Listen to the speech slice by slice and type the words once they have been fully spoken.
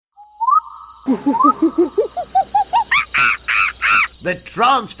The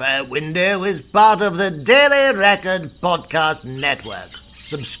transfer window is part of the Daily Record podcast network.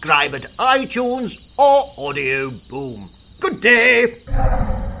 Subscribe at iTunes or Audio Boom. Good day.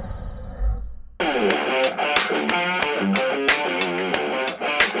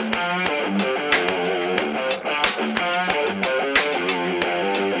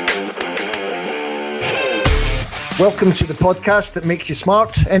 Welcome to the podcast that makes you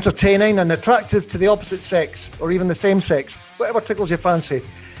smart, entertaining and attractive to the opposite sex, or even the same sex, whatever tickles your fancy.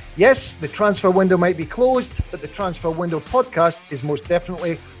 Yes, the transfer window might be closed, but the Transfer Window podcast is most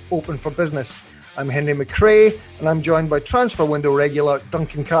definitely open for business. I'm Henry McRae, and I'm joined by Transfer Window regular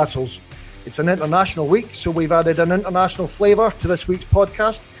Duncan Castles. It's an international week, so we've added an international flavour to this week's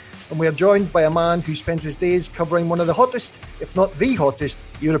podcast, and we are joined by a man who spends his days covering one of the hottest, if not the hottest,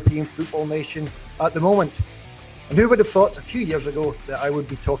 European football nation at the moment. And who would have thought a few years ago that I would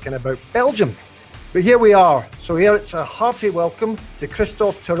be talking about Belgium? But here we are. So here it's a hearty welcome to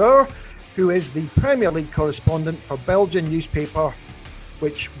Christophe Terreur, who is the Premier League correspondent for Belgian newspaper,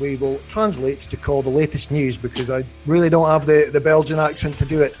 which we will translate to call The Latest News, because I really don't have the Belgian accent to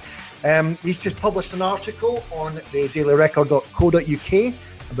do it. He's just published an article on the dailyrecord.co.uk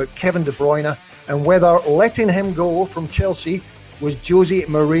about Kevin De Bruyne and whether letting him go from Chelsea was Jose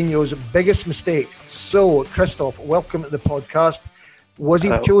Mourinho's biggest mistake. So, Christophe, welcome to the podcast. Was he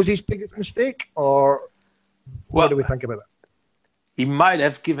Jose's biggest mistake, or what do we think about it? He might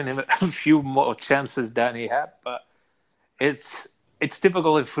have given him a few more chances than he had, but it's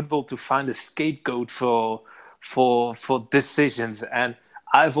difficult in football to find a scapegoat for decisions. And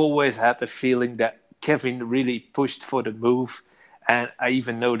I've always had the feeling that Kevin really pushed for the move, and I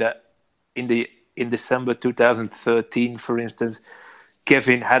even know that in December 2013, for instance,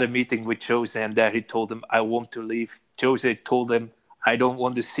 Kevin had a meeting with Jose, and there he told him, I want to leave. Jose told him, I don't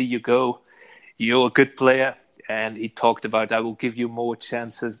want to see you go. You're a good player. And he talked about, I will give you more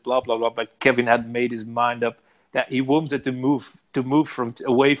chances, blah, blah, blah. But Kevin had made his mind up that he wanted to move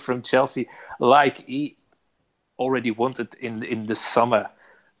away from Chelsea, like he already wanted in the summer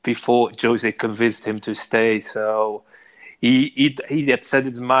before Jose convinced him to stay. So He had set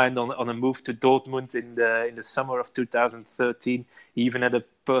his mind on a move to Dortmund in the summer of 2013. He even had a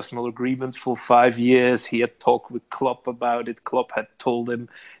personal agreement for 5 years. He had talked with Klopp about it. Klopp had told him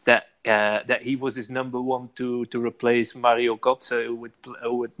that he was his number one to replace Mario Götze, who would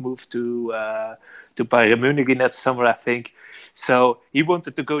move to Bayern Munich in that summer, I think. So he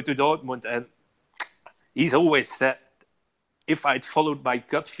wanted to go to Dortmund, and he's always said, if I'd followed my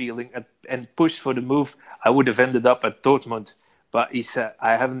gut feeling and pushed for the move, I would have ended up at Dortmund. But he said,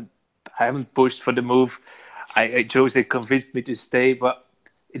 I haven't pushed for the move. Jose convinced me to stay, but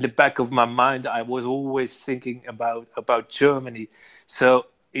in the back of my mind, I was always thinking about Germany. So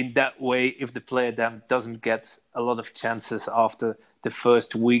in that way, if the player then doesn't get a lot of chances after the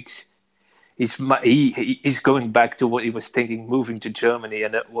first weeks, he's going back to what he was thinking, moving to Germany,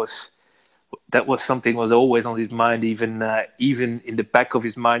 and that was something was always on his mind, even in the back of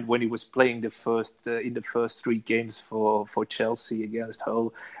his mind when he was playing in the first 3 games for Chelsea against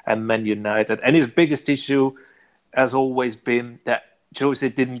Hull and Man United. And his biggest issue has always been that Jose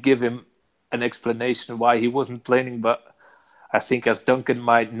didn't give him an explanation why he wasn't playing. But I think, as Duncan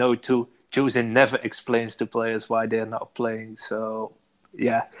might know too, Jose never explains to players why they're not playing. So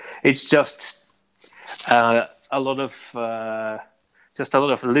yeah, it's just a lot of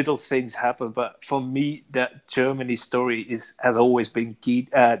little things happen, but for me, that Germany story has always been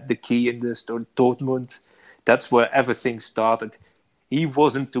the key in the story. Dortmund, that's where everything started. He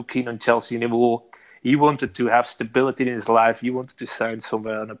wasn't too keen on Chelsea anymore. He wanted to have stability in his life. He wanted to sign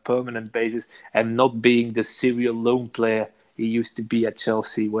somewhere on a permanent basis, and not being the serial loan player he used to be at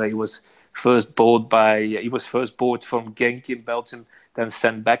Chelsea, where he was first bought from Genk in Belgium, then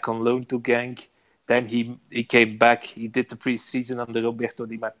sent back on loan to Genk. Then he came back. He did the pre-season under Roberto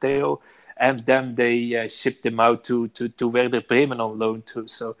Di Matteo, and then they shipped him out to Werder Bremen on loan too.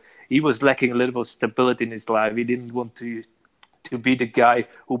 So he was lacking a little bit of stability in his life. He didn't want to be the guy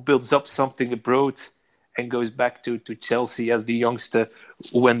who builds up something abroad and goes back to Chelsea as the youngster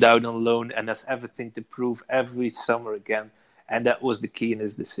who went out on loan and has everything to prove every summer again. And that was the key in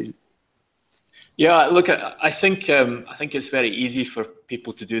his decision. Yeah, look, I think it's very easy for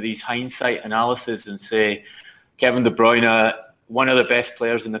people to do these hindsight analysis and say Kevin De Bruyne, one of the best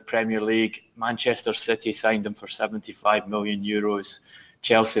players in the Premier League, Manchester City signed him for 75 million euros.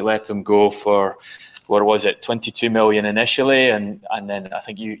 Chelsea let him go for, 22 million initially, and then I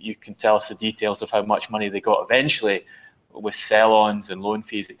think you can tell us the details of how much money they got eventually with sell-ons and loan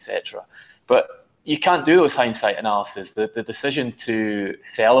fees, etc. But you can't do those hindsight analysis. The decision to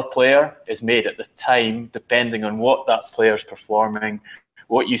sell a player is made at the time, depending on what that player's performing,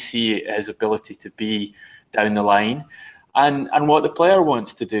 what you see his ability to be down the line, and what the player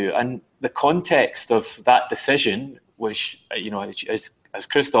wants to do. And the context of that decision, which, as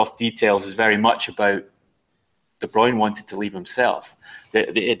Christoph details, is very much about De Bruyne wanted to leave himself.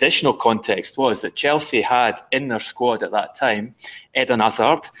 The additional context was that Chelsea had in their squad at that time Eden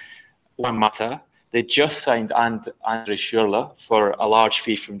Hazard, Juan Mata. They just signed Andre Schürrle for a large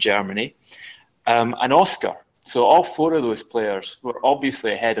fee from Germany, and Oscar. So all four of those players were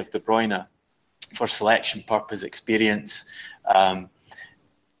obviously ahead of De Bruyne for selection purpose, experience.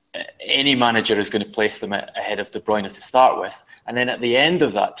 Any manager is going to place them ahead of De Bruyne to start with. And then at the end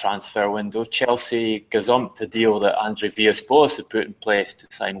of that transfer window, Chelsea gazumped the deal that Andrei Villas-Boas had put in place to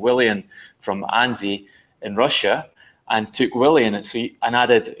sign Willian from Anzhi in Russia, and took Willian and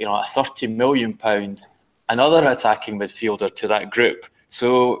added a £30 million another attacking midfielder to that group.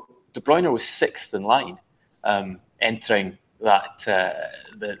 So De Bruyne was sixth in line entering that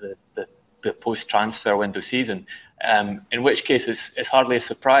the post-transfer window season. In which case, it's hardly a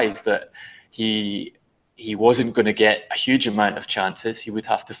surprise that he wasn't going to get a huge amount of chances. He would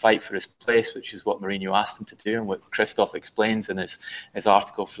have to fight for his place, which is what Mourinho asked him to do, and what Christoph explains in his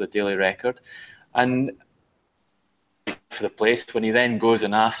article for the Daily Record. And for the place, when he then goes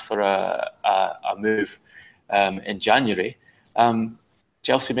and asks for a move in January,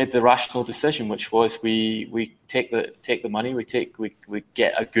 Chelsea made the rational decision, which was we take the money, we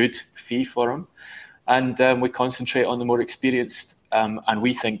get a good fee for him, and we concentrate on the more experienced and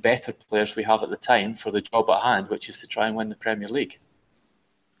we think better players we have at the time for the job at hand, which is to try and win the Premier League.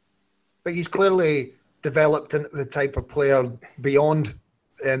 But he's clearly developed into the type of player beyond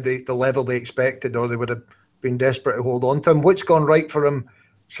the level they expected, or they would have been desperate to hold on to him. What's gone right for him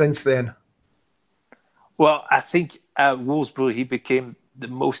since then? Well, I think at Wolfsburg he became the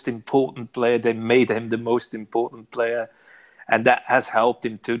most important player. They made him the most important player, and that has helped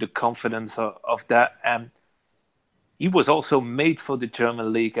him to the confidence of that. And he was also made for the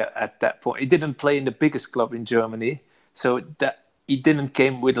German league at that point. He didn't play in the biggest club in Germany, so that he didn't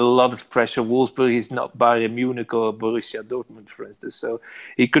came with a lot of pressure. Wolfsburg is not Bayern Munich or Borussia Dortmund, for instance, so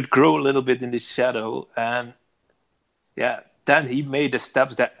he could grow a little bit in the shadow. And then he made the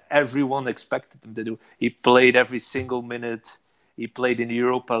steps that everyone expected him to do. He played every single minute. He played in the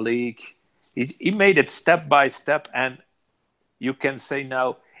Europa League. He made it step by step, and you can say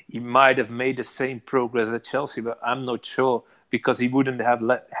now he might have made the same progress at Chelsea, but I'm not sure, because he wouldn't have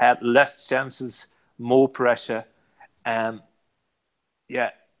had less chances, more pressure, and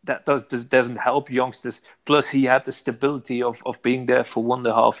that doesn't help youngsters. Plus, he had the stability of being there for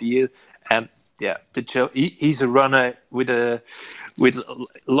 1.5 years, and he's a runner with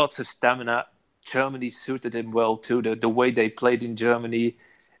lots of stamina. Germany suited him well too. The way they played in Germany,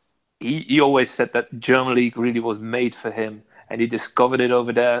 he always said that German league really was made for him, and he discovered it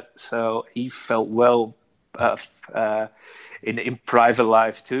over there. So he felt well in private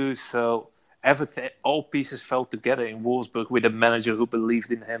life too. So everything, all pieces fell together in Wolfsburg with a manager who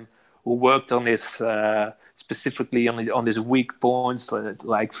believed in him, who worked on his specifically on his weak points,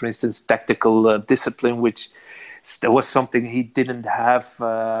 like for instance tactical discipline, which there was something he didn't have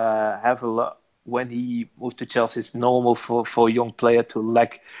a lot when he moved to Chelsea. It's normal for a young player to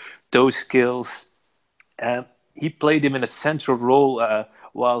lack those skills. He played him in a central role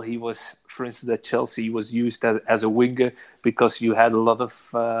while he was, for instance, at Chelsea. He was used as a winger because you had a lot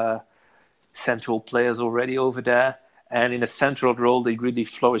of central players already over there. And in a central role, they really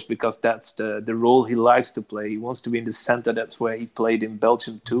flourished because that's the role he likes to play. He wants to be in the center. That's where he played in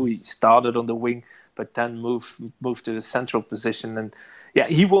Belgium too. He started on the wing, but then moved to the central position. And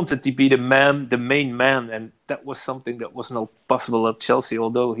he wanted to be the main man. And that was something that was not possible at Chelsea,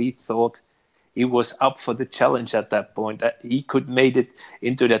 although he thought he was up for the challenge at that point. That he could made it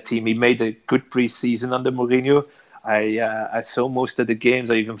into that team. He made a good preseason under Mourinho. I saw most of the games.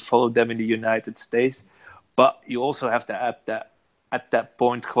 I even followed them in the United States. But you also have to add that at that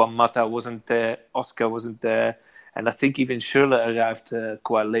point, Juan Mata wasn't there, Oscar wasn't there, and I think even Schürrle arrived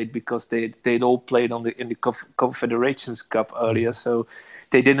quite late because they'd all played in the Confederations Cup earlier, so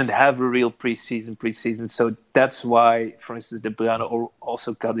they didn't have a real preseason. So that's why, for instance, De Bruyne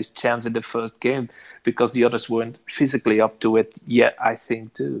also got his chance in the first game, because the others weren't physically up to it yet, I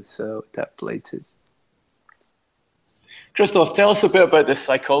think, too. So that played too. Christoph, tell us a bit about the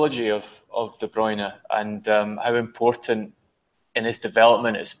psychology of De Bruyne and how important in his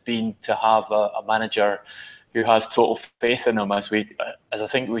development it's been to have a manager who has total faith in him, as I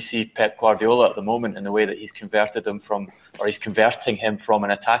think we see Pep Guardiola at the moment in the way that he's converting him from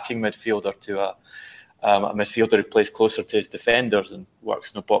an attacking midfielder to a midfielder who plays closer to his defenders and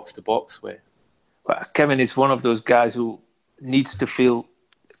works in a box-to-box way. Well, Kevin is one of those guys who needs to feel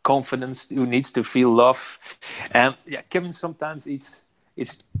confidence, who needs to feel love. And Kevin sometimes it's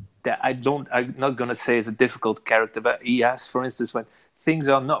that I'm not going to say is a difficult character, but he has, for instance, when things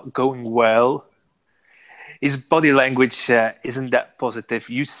are not going well, his body language isn't that positive.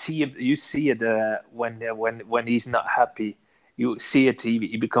 You see it when he's not happy. You see it.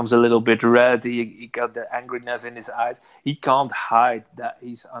 He becomes a little bit red. He got the angriness in his eyes. He can't hide that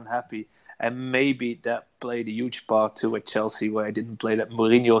he's unhappy. And maybe that played a huge part too at Chelsea, where he didn't play. That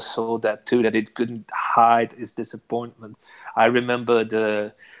Mourinho saw that too, that it couldn't hide his disappointment. I remember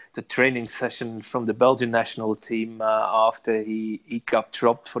the training session from the Belgian national team after he got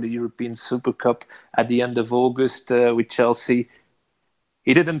dropped for the European Super Cup at the end of August with Chelsea.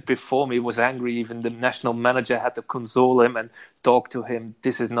 He didn't perform. He was angry. Even the national manager had to console him and talk to him.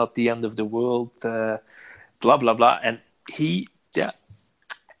 This is not the end of the world, blah, blah, blah. And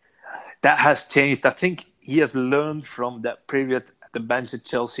that has changed. I think he has learned from that period at the bench at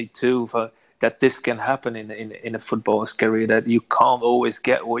Chelsea too, that this can happen in a footballer's career, that you can't always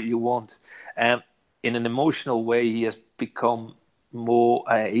get what you want. And in an emotional way, he has become more,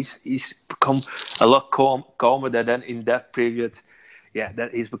 he's become a lot calmer than in that period. Yeah,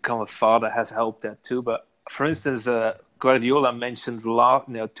 that he's become a father has helped that too. But for instance, Guardiola mentioned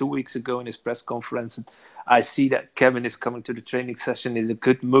 2 weeks ago in his press conference, I see that Kevin is coming to the training session in a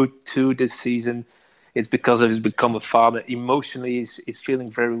good mood too this season. It's because he's become a father. Emotionally, he's feeling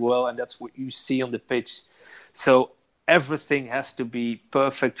very well, and that's what you see on the pitch. So everything has to be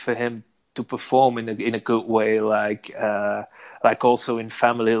perfect for him to perform in a good way. Like also in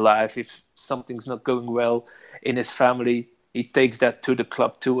family life, if something's not going well in his family, he takes that to the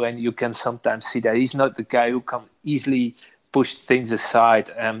club too, and you can sometimes see that he's not the guy who can easily push things aside.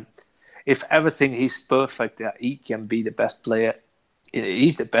 If everything is perfect, he can be the best player.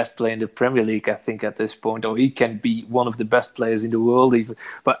 He's the best player in the Premier League, I think, at this point, or he can be one of the best players in the world even.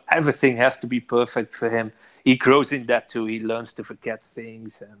 But everything has to be perfect for him. He grows in that too. He learns to forget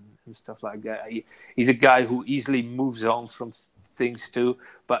things and stuff like that. He's a guy who easily moves on from things too.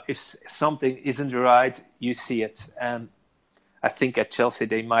 But if something isn't right, you see it. And I think at Chelsea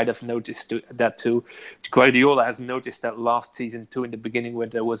they might have noticed that too. Guardiola has noticed that last season too, in the beginning,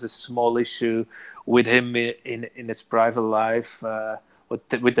 when there was a small issue with him in his private life,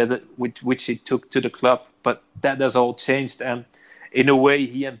 which he took to the club. But that has all changed, and in a way,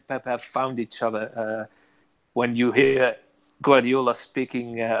 he and Pep have found each other. When you hear Guardiola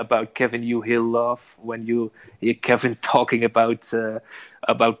speaking about Kevin, you hear love. When you hear Kevin talking about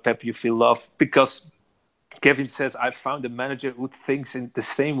Pep, you feel love, because Kevin says, I found a manager who thinks in the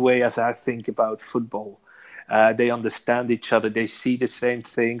same way as I think about football. They understand each other. They see the same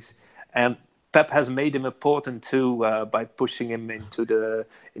things. And Pep has made him important too by pushing him into the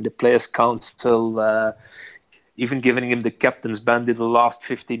Players' Council, even giving him the captain's band in the last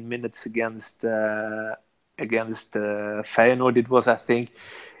 15 minutes against Feyenoord, it was, I think.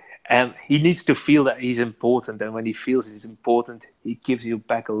 And he needs to feel that he's important. And when he feels he's important, he gives you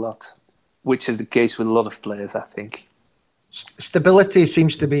back a lot, which is the case with a lot of players, I think. Stability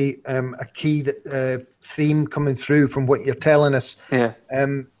seems to be a key theme coming through from what you're telling us. Yeah.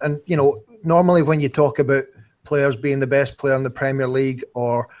 And, normally when you talk about players being the best player in the Premier League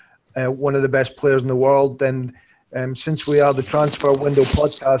or one of the best players in the world, then since we are the Transfer Window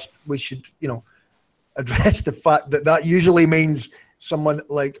podcast, we should, address the fact that usually means someone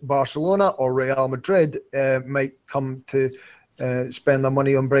like Barcelona or Real Madrid might come to spend their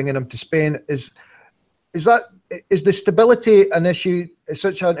money on bringing him to Spain. Is the stability an issue? Is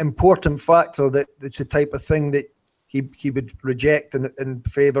such an important factor that it's the type of thing that he would reject in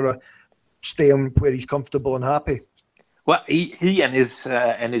favour of staying where he's comfortable and happy? Well, he and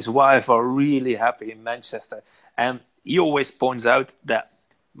his wife are really happy in Manchester, and he always points out that.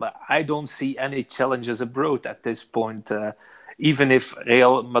 But I don't see any challenges abroad at this point. Even if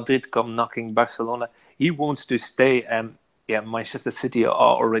Real Madrid come knocking Barcelona, he wants to stay. And Manchester City are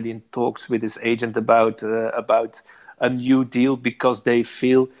already in talks with his agent about a new deal, because they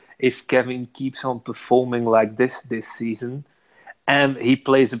feel if Kevin keeps on performing like this season, and he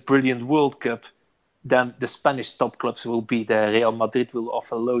plays a brilliant World Cup, then the Spanish top clubs will be there. Real Madrid will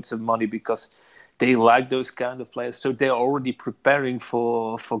offer loads of money because they like those kind of players. So they're already preparing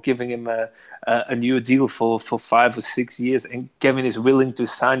for giving him a new deal for 5 or 6 years. And Kevin is willing to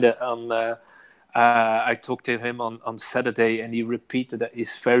sign that. I talked to him on Saturday, and he repeated that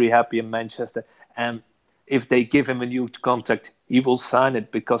he's very happy in Manchester. And if they give him a new contract, he will sign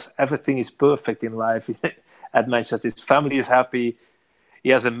it because everything is perfect in life at Manchester. His family is happy. He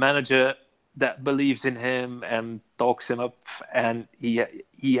has a manager that believes in him and talks him up, and he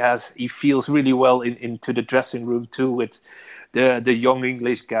feels really well into the dressing room too with the young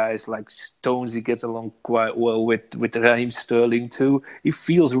English guys like Stones. He gets along quite well with Raheem Sterling too. He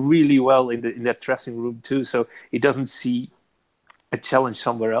feels really well in that dressing room too. So he doesn't see a challenge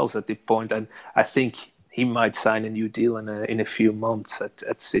somewhere else at this point, and I think he might sign a new deal in a few months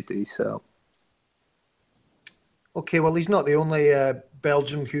at City. So. Okay, well, he's not the only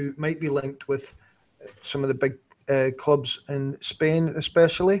Belgium who might be linked with some of the big clubs in Spain,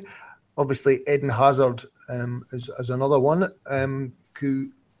 especially. Obviously, Eden Hazard is another one who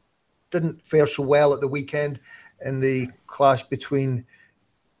didn't fare so well at the weekend in the clash between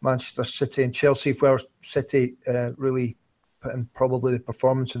Manchester City and Chelsea, where City really put in probably the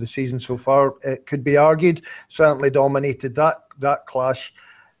performance of the season so far. It could be argued, certainly dominated that clash.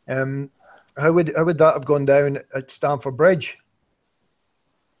 How would that have gone down at Stamford Bridge?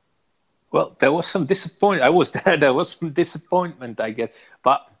 Well, there was some disappointment. I was there. There was some disappointment, I guess.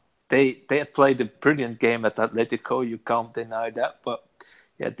 But they had played a brilliant game at Atletico. You can't deny that. But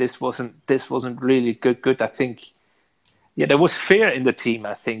yeah, this wasn't really good. I think. Yeah, there was fear in the team.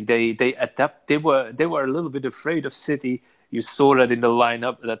 I think they adapt. They were a little bit afraid of City. You saw that in the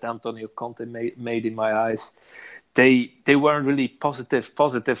lineup that Antonio Conte made in my eyes. They weren't really positive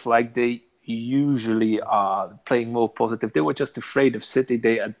like they usually are, playing more positive. They were just afraid of City.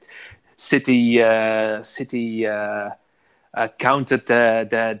 They had City countered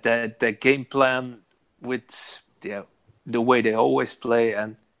the game plan with the way they always play,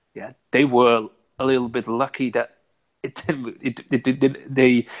 and they were a little bit lucky that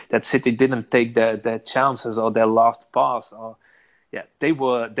that City didn't take their chances or their last pass. Or they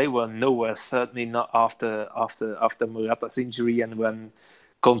were nowhere. Certainly not after Morata's injury, and when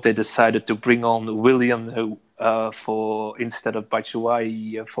Conte decided to bring on Willian for instead of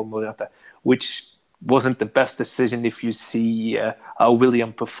Batshuayi for Morata, which wasn't the best decision. If you see how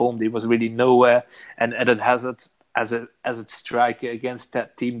Willian performed, he was really nowhere. And Eden Hazard as a striker against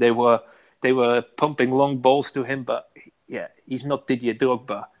that team, they were pumping long balls to him, but he's not Didier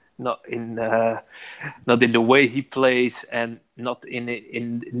Drogba, not in the way he plays and not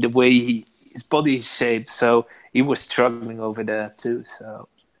in the way his body is shaped. So he was struggling over there too. So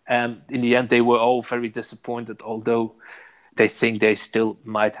in the end, they were all very disappointed, although they think they still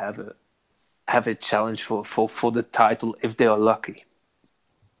might have a challenge for the title if they are lucky.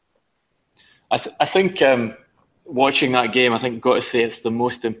 I think watching that game, I think I've got to say it's the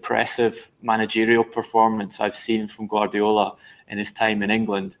most impressive managerial performance I've seen from Guardiola in his time in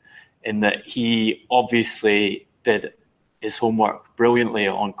England, in that he obviously did his homework brilliantly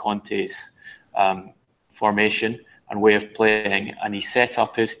on Conte's formation and way of playing, and he set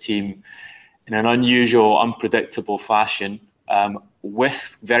up his team in an unusual, unpredictable fashion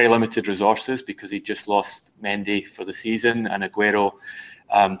with very limited resources, because he just lost Mendy for the season and Aguero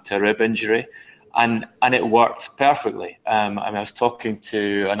to a rib injury. And it worked perfectly. I was talking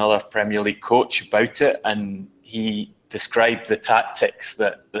to another Premier League coach about it, and he described the tactics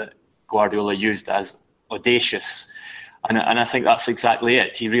that Guardiola used as audacious. And I think that's exactly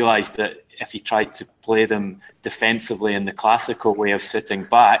it. He realised that if he tried to play them defensively in the classical way of sitting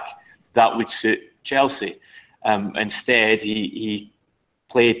back, that would suit Chelsea. Instead, he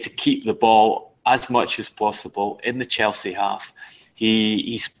played to keep the ball as much as possible in the Chelsea half.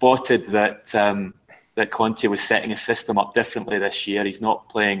 He spotted that Conte was setting his system up differently this year. He's not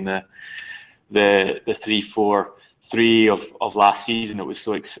playing the 3-4-3 of last season. It was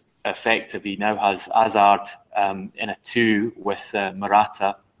so effective. He now has Hazard in a 2 with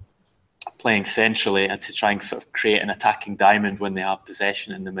Morata playing centrally, and to try and sort of create an attacking diamond when they have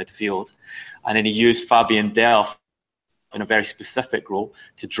possession in the midfield. And then he used Fabian Delph in a very specific role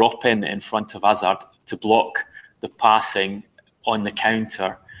to drop in front of Hazard to block the passing on the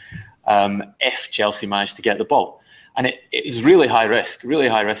counter if Chelsea managed to get the ball. And it was really high risk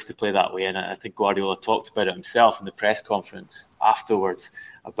to play that way. And I think Guardiola talked about it himself in the press conference afterwards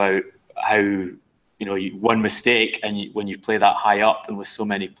about how, one mistake and when you play that high up and with so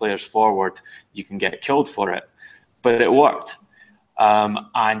many players forward, you can get killed for it. But it worked.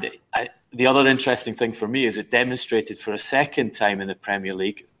 The other interesting thing for me is it demonstrated for a second time in the Premier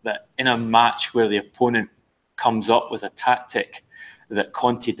League that in a match where the opponent comes up with a tactic that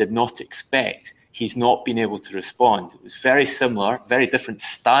Conte did not expect, he's not been able to respond. It was very similar, very different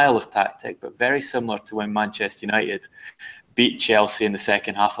style of tactic, but very similar to when Manchester United beat Chelsea in the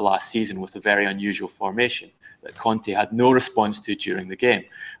second half of last season with a very unusual formation that Conte had no response to during the game.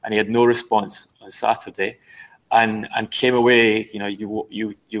 And he had no response Saturday, and came away.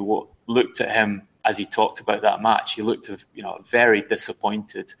 You looked at him as he talked about that match. He looked, very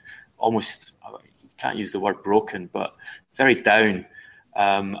disappointed, almost, you can't use the word broken, but very down.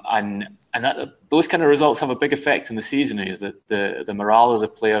 Those kind of results have a big effect in the season. The morale of the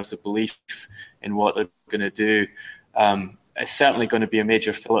players, the belief in what they're going to do. It's certainly going to be a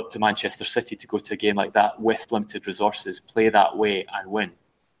major fill-up to Manchester City to go to a game like that with limited resources, play that way and win.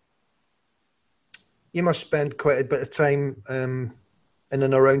 You must spend quite a bit of time in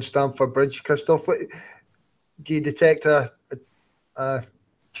and around Stamford Bridge, Christoph. Do you detect a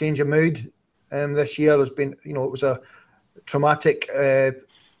change of mood this year? There's been, it was a traumatic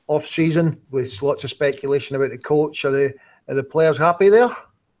off-season with lots of speculation about the coach. Are the players happy there?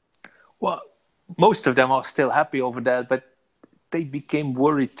 Well, most of them are still happy over that, but they became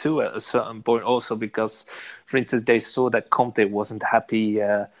worried too at a certain point also because, for instance, they saw that Conte wasn't happy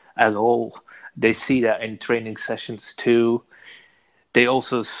at all. They see that in training sessions too. They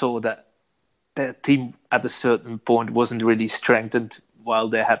also saw that their team at a certain point wasn't really strengthened while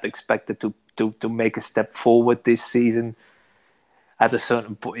they had expected to make a step forward this season. At a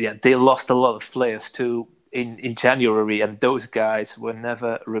certain point, they lost a lot of players too in January, and those guys were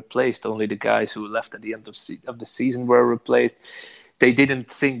never replaced. Only the guys who left at the end of the season were replaced. They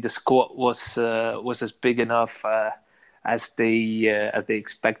didn't think the squad was as big enough as they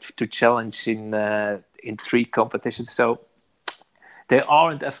expect to challenge in 3 competitions. So they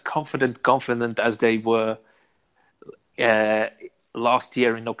aren't as confident as they were last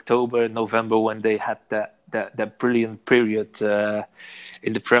year in October, November, when they had that brilliant period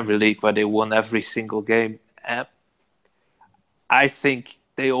in the Premier League where they won every single game. I think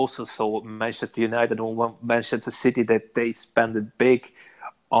they also saw Manchester United or Manchester City that they spent it big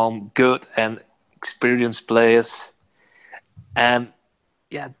on good and experienced players. And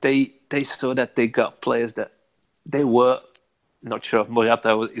they saw that they got players that they were not sure.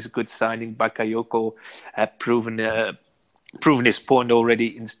 Morata is a good signing. Bakayoko had proven his point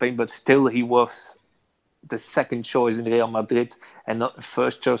already in Spain, but still he was the second choice in Real Madrid and not the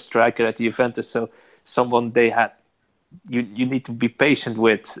first choice striker at Juventus. So someone they had, you need to be patient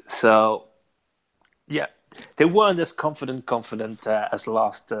with. So they weren't as confident as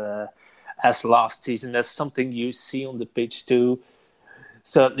last season. That's something you see on the pitch too.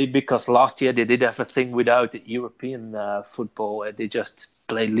 Certainly, because last year they did everything without European football. They just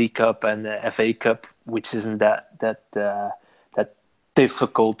played League Cup and FA Cup, which isn't that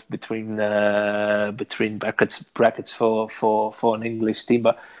difficult between brackets for an English team.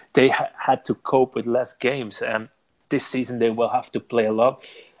 But they had to cope with less games, and this season they will have to play a lot.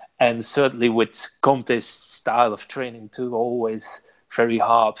 And certainly with Conte's style of training too, always very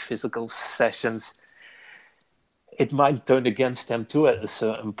hard physical sessions. It might turn against them too at a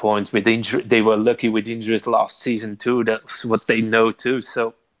certain point with injury. They were lucky with injuries last season too. That's what they know too.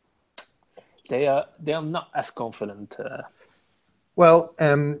 So they are not as confident. Well,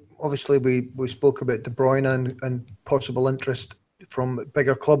 obviously we spoke about De Bruyne and possible interest from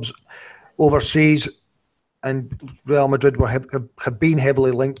bigger clubs overseas, and Real Madrid have been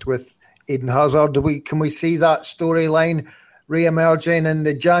heavily linked with Eden Hazard. Can we see that storyline re-emerging in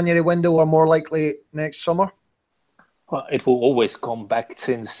the January window or more likely next summer? Well, it will always come back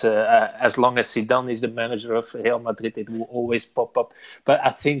since as long as Zidane is the manager of Real Madrid, it will always pop up. But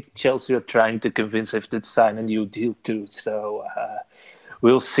I think Chelsea are trying to convince him to sign a new deal too. So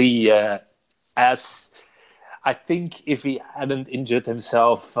we'll see. As I think if he hadn't injured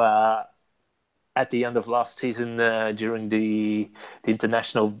himself at the end of last season during the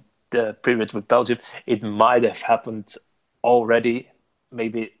international period with Belgium, it might have happened already.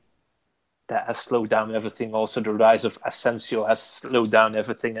 Maybe that has slowed down everything. Also, the rise of Asensio has slowed down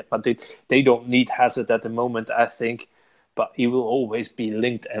everything at Madrid. They don't need Hazard at the moment, I think, but he will always be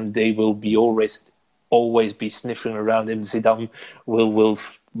linked, and they will be always be sniffing around him. Zidane will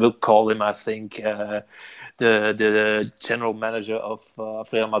call him. I think the general manager of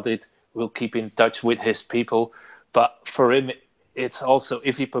Real Madrid will keep in touch with his people. But for him, it's also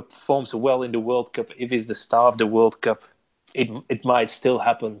if he performs well in the World Cup, if he's the star of the World Cup, it might still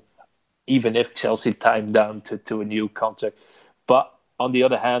happen. Even if Chelsea timed down to a new contract. But on the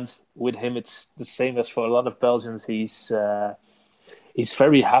other hand, with him, it's the same as for a lot of Belgians. He's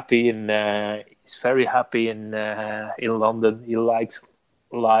very happy in London. He likes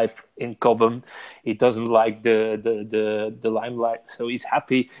life in Cobham. He doesn't like the limelight. So he's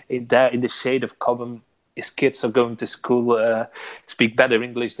happy in the shade of Cobham. His kids are going to school, speak better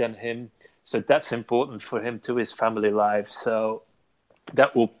English than him. So that's important for him too, his family life. So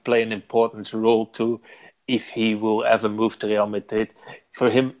that will play an important role too if he will ever move to Real Madrid. For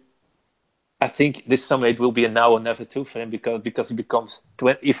him, I think this summer it will be a now or never too for him because he becomes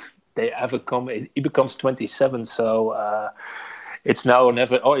 20, if they ever come, he becomes 27. So it's now or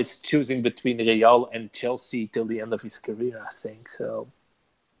never. Oh, it's choosing between Real and Chelsea till the end of his career, I think. So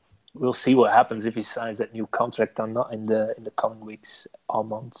we'll see what happens if he signs that new contract or not in the coming weeks or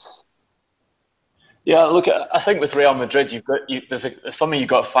months. Yeah, look, I think with Real Madrid, there's something you've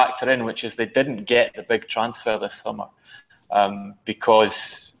got to factor in, which is they didn't get the big transfer this summer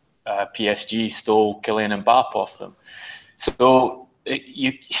because PSG stole Kylian Mbappe off them. So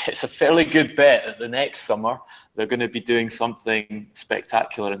it's a fairly good bet that the next summer they're going to be doing something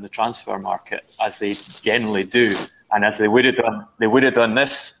spectacular in the transfer market, as they generally do, and as they would have done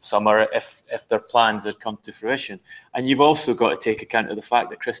this summer if their plans had come to fruition. And you've also got to take account of the fact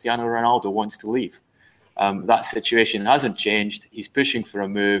that Cristiano Ronaldo wants to leave. That situation hasn't changed. He's pushing for a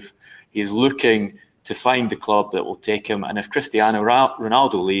move. He's looking to find the club that will take him. And if Cristiano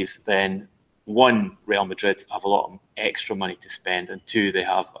Ronaldo leaves, then one, Real Madrid have a lot of extra money to spend, and two, they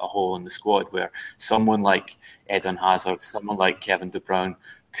have a hole in the squad where someone like Eden Hazard, someone like Kevin De Bruyne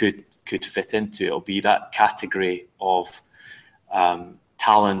could fit into. It'll be that category of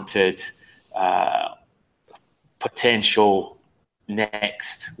talented, potential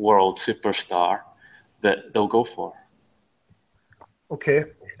next world superstar that they'll go for. Okay.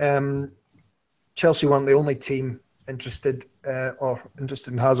 Chelsea weren't the only team interested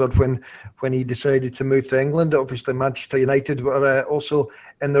in Hazard when he decided to move to England. Obviously, Manchester United were also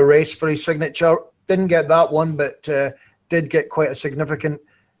in the race for his signature. Didn't get that one, but did get quite a significant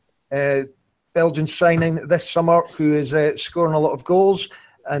Belgian signing this summer, who is scoring a lot of goals.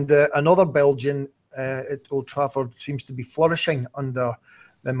 And another Belgian at Old Trafford seems to be flourishing under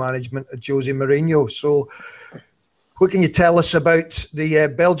the management of Jose Mourinho. So what can you tell us about the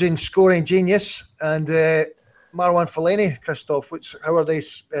Belgian scoring genius and Marwan Fellaini, Christoph? How are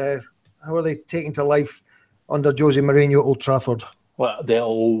they taking to life under Jose Mourinho at Old Trafford? Well, they're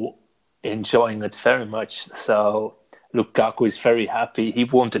all enjoying it very much. So Lukaku is very happy. He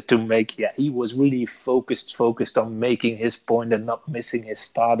wanted to he was really focused on making his point and not missing his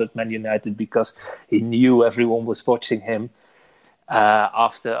start at Man United, because he knew everyone was watching him.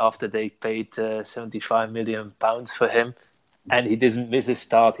 After they paid £75 million for him, and he doesn't miss his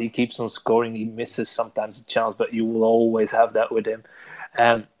start. He keeps on scoring. He misses sometimes a chance, but you will always have that with him.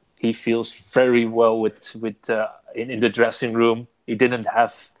 And he feels very well in the dressing room. He didn't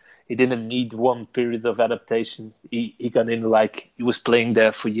need one period of adaptation. He got in like he was playing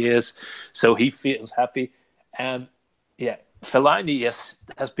there for years, so he feels happy. And Fellaini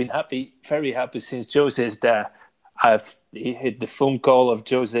has been very happy since Jose is there. He hit the phone call of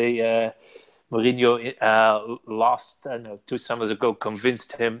Jose Mourinho 2 summers ago,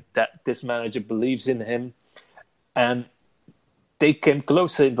 convinced him that this manager believes in him, and they came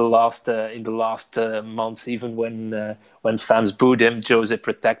closer in the last months. Even when fans booed him, Jose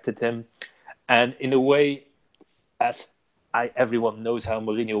protected him, and in a way, everyone knows how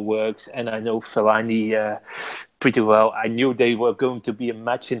Mourinho works, and I know Fellaini pretty well. I knew they were going to be a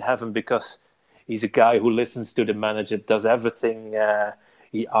match in heaven because he's a guy who listens to the manager, does everything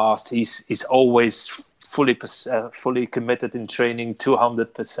he asked. He's always fully committed in training,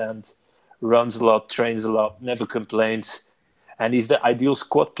 200%, runs a lot, trains a lot, never complains. And he's the ideal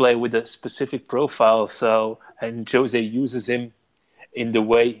squad player with a specific profile. And Jose uses him in the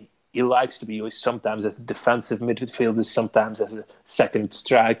way he likes to be used, sometimes as a defensive midfielder, sometimes as a second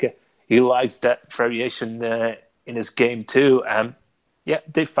striker. He likes that variation in his game too. And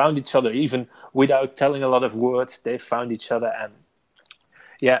they found each other, even without telling a lot of words. They found each other, and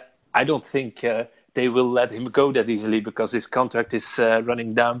I don't think they will let him go that easily because his contract is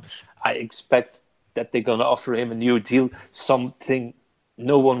running down. I expect that they're going to offer him a new deal, something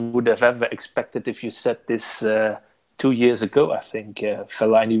no one would have ever expected if you said this 2 years ago. I think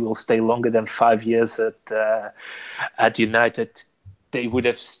Fellaini will stay longer than 5 years at United. They would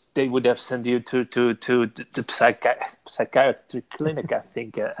have sent you to the psychiatric clinic, I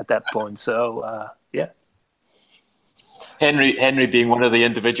think, at that point. So, Henry being one of the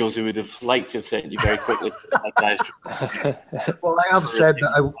individuals who would have liked to have sent you very quickly. Well, I have said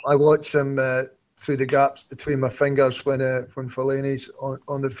that I watch him through the gaps between my fingers when Fellaini's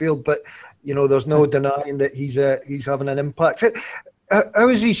on the field, but there's no denying that he's having an impact. How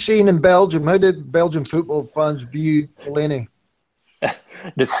is he seen in Belgium? How did Belgian football fans view Fellaini?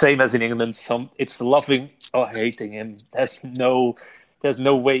 The same as in England. It's loving or hating him. There's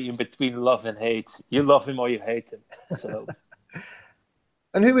no way in between love and hate. You love him or you hate him. So,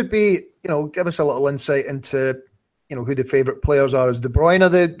 and who would be? Give us a little insight into who the favourite players are. Is De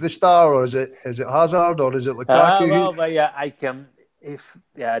Bruyne the star, or is it Hazard, or is it Lukaku? I can.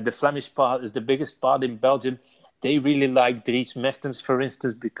 the Flemish part is the biggest part in Belgium. They really like Dries Mertens, for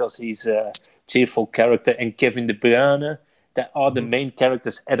instance, because he's a cheerful character, and Kevin De Bruyne. That are the main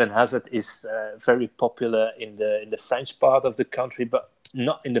characters. Eden Hazard is very popular in the French part of the country, but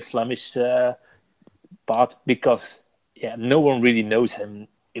not in the Flemish part, because no one really knows him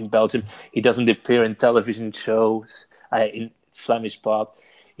in Belgium. He doesn't appear in television shows in Flemish part.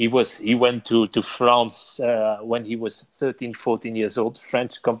 He went to France when he was 13, 14 years old.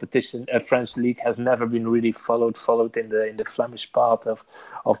 French competition, French league has never been really followed in the Flemish part of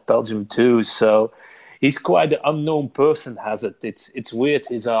Belgium too. So he's quite an unknown person, Hazard. It's weird.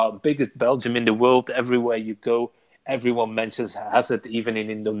 He's our biggest Belgium in the world. Everywhere you go, everyone mentions Hazard, even in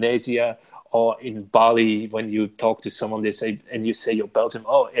Indonesia or in Bali. When you talk to someone, they say, and you say you're Belgium,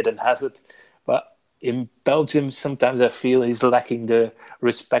 oh, Eden Hazard. But in Belgium, sometimes I feel he's lacking the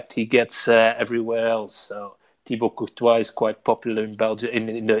respect he gets everywhere else. So Thibaut Courtois is quite popular in Belgium,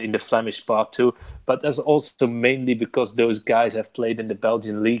 in the Flemish part too. But that's also mainly because those guys have played in the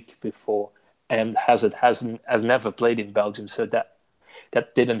Belgian league before, and Hazard has never played in Belgium, so that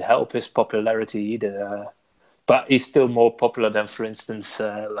didn't help his popularity either. But he's still more popular than, for instance,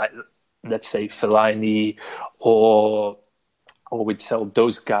 like let's say Fellaini or Witsel.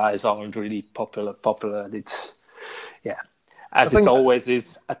 Those guys aren't really popular. It's it always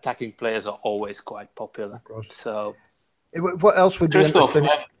is. Attacking players are always quite popular. Of course. So, what else would be interesting?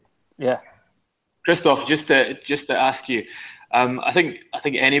 Christoph, just to ask you, I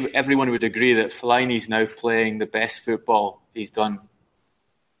think everyone would agree that Fellaini's now playing the best football he's done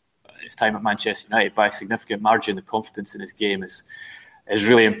his time at Manchester United by a significant margin. The confidence in his game is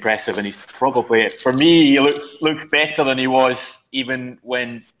really impressive, and he's probably, for me, he looks better than he was even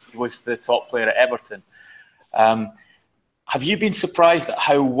when he was the top player at Everton. Have you been surprised at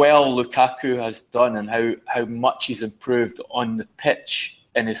how well Lukaku has done and how much he's improved on the pitch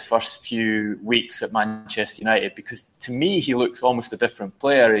in his first few weeks at Manchester United? Because to me, he looks almost a different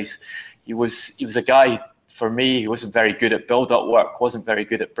player. He was a guy, for me, who wasn't very good at build-up work, wasn't very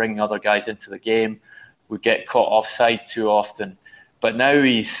good at bringing other guys into the game, would get caught offside too often. But now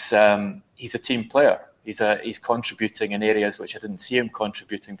he's a team player. He's contributing in areas which I didn't see him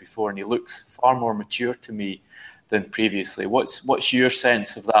contributing before, and he looks far more mature to me than previously. What's your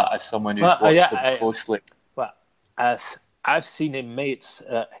sense of that as someone who's watched him closely? Well, as I've seen him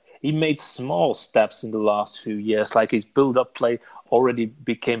he made small steps in the last few years. Like his build-up play already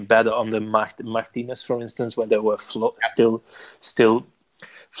became better under Martinez, for instance, when there were still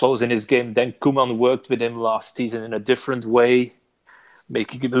flaws in his game. Then Koeman worked with him last season in a different way,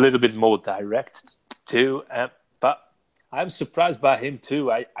 making it a little bit more direct too. But I'm surprised by him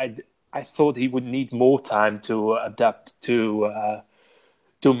too. I thought he would need more time to adapt to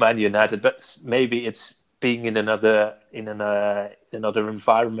Man United, but maybe it's being in another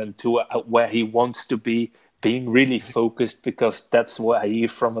environment too, where he wants to be, being really focused, because that's what I hear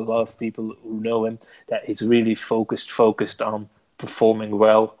from a lot of people who know him, that he's really focused on performing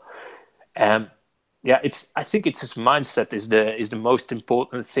well. I think it's his mindset is the most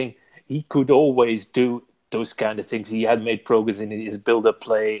important thing. He could always do those kind of things. He had made progress in his build-up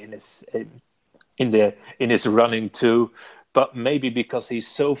play, in his running too. But maybe because he's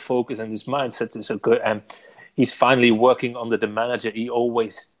so focused and his mindset is so good, and he's finally working under the manager he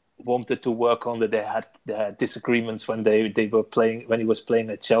always wanted to work on. That they had disagreements when he was playing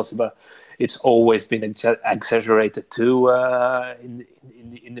at Chelsea, but it's always been exaggerated too in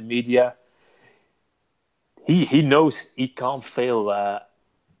the media. He knows he can't fail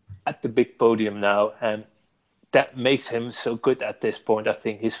at the big podium now, and that makes him so good at this point. I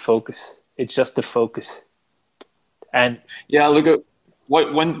think his focus. It's just the focus. And look at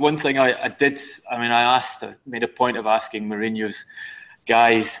one thing I made a point of asking Mourinho's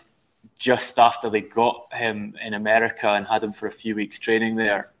guys just after they got him in America and had him for a few weeks training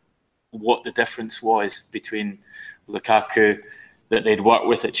there, what the difference was between Lukaku that they'd worked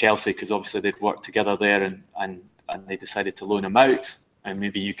with at Chelsea, because obviously they'd worked together there, and they decided to loan him out. And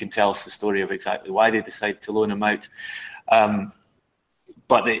maybe you can tell us the story of exactly why they decided to loan him out.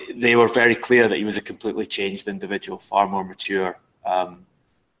 But they were very clear that he was a completely changed individual, far more mature.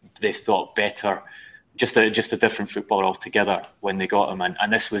 They thought better, just a different footballer altogether when they got him.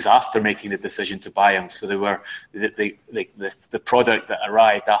 And this was after making the decision to buy him. So they were the product that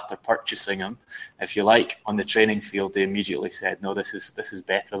arrived after purchasing him, if you like, on the training field. They immediately said, "No, this is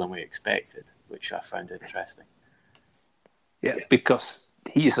better than we expected," which I found interesting. Yeah, because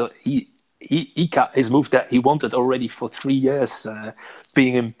he got his move that he wanted already for 3 years,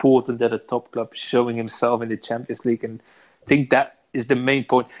 being important at a top club, showing himself in the Champions League, and I think that is the main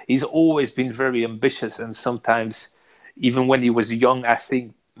point. He's always been very ambitious, and sometimes even when he was young, I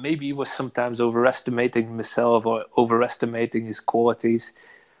think maybe he was sometimes overestimating himself or overestimating his qualities.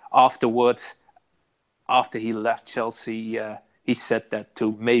 Afterwards, after he left Chelsea, he said that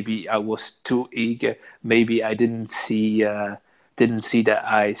too. Maybe I was too eager. Maybe I didn't see that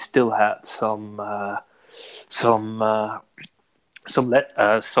I still had some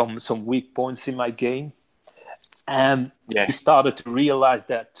some weak points in my game. And he started to realize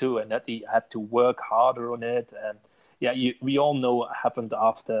that too, and that he had to work harder on it. And we all know what happened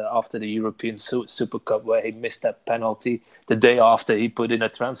after the European Super Cup, where he missed that penalty. The day after, he put in a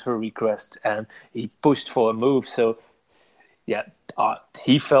transfer request and he pushed for a move. So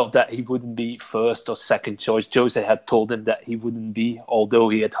he felt that he wouldn't be first or second choice. Jose had told him that he wouldn't be, although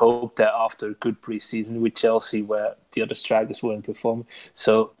he had hoped that after a good preseason with Chelsea, where the other strikers weren't performing.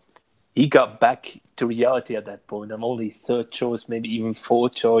 So he got back to reality at that point. I'm only third choice, maybe even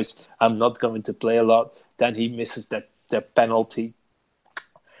fourth choice. I'm not going to play a lot. Then he misses that penalty.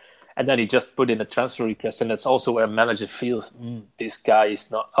 And then he just put in a transfer request. And that's also where a manager feels, this guy is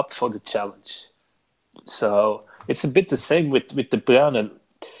not up for the challenge. So it's a bit the same with De Bruyne.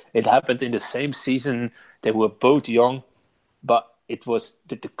 It happened in the same season. They were both young, but it was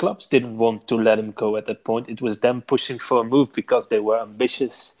the clubs didn't want to let him go at that point. It was them pushing for a move because they were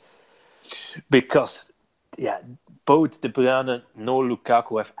ambitious. Because, both De Bruyne nor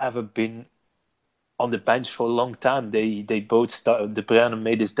Lukaku have ever been on the bench for a long time. They both started. De Bruyne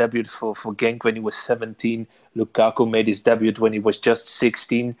made his debut for Genk when he was 17. Lukaku made his debut when he was just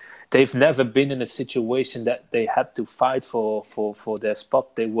 16. They've never been in a situation that they had to fight for their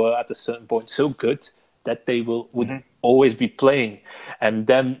spot. They were at a certain point so good that they would always be playing. And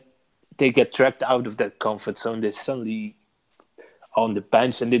then they get dragged out of that comfort zone. They suddenly on the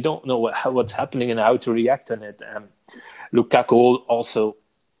bench and they don't know what's happening and how to react on it. Lukaku also,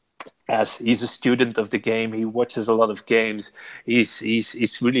 as he's a student of the game, he watches a lot of games. He's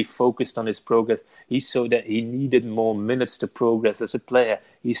really focused on his progress. He saw that he needed more minutes to progress as a player.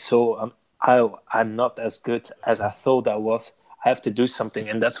 He saw, I'm not as good as I thought I was. I have to do something,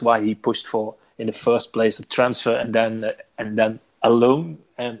 and that's why he pushed for, in the first place, a transfer, and then a loan.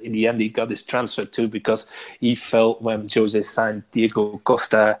 And in the end, he got his transfer too, because he felt when Jose signed Diego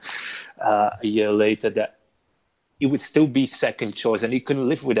Costa a year later that he would still be second choice, and he couldn't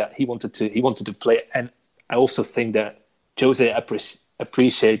live with that. He wanted to play, and I also think that Jose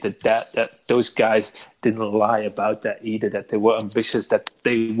appreciated that those guys didn't lie about that either. That they were ambitious, that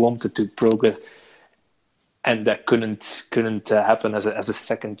they wanted to progress, and that couldn't happen as a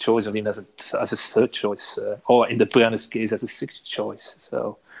second choice. I mean, as a third choice, or in the Bruyne's case, as a sixth choice.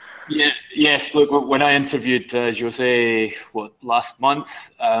 So. Yes. Look, when I interviewed Jose last month,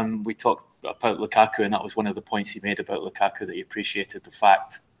 we talked about Lukaku, and that was one of the points he made about Lukaku, that he appreciated the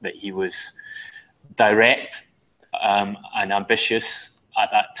fact that he was direct and ambitious at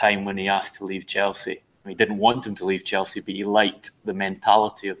that time when he asked to leave Chelsea. He didn't want him to leave Chelsea, but he liked the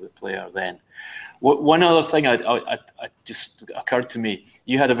mentality of the player then. One other thing I just occurred to me,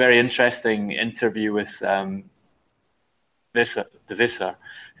 you had a very interesting interview with De Visser,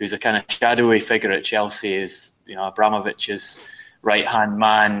 who's a kind of shadowy figure at Chelsea, is Abramovich's right-hand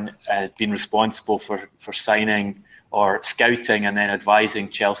man, has been responsible for signing or scouting and then advising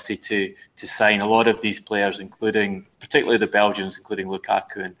Chelsea to sign a lot of these players, including particularly the Belgians, including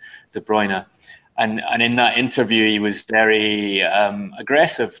Lukaku and De Bruyne. And in that interview, he was very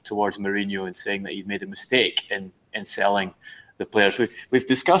aggressive towards Mourinho and saying that he'd made a mistake in selling the players. We've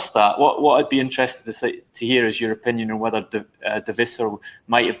discussed that. What I'd be interested to hear is your opinion on whether De Visser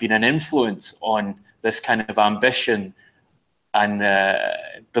might have been an influence on this kind of ambition and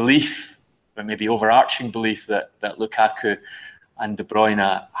belief, or maybe overarching belief that Lukaku and De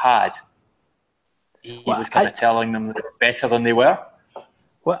Bruyne had. He was kind of telling them they were better than they were.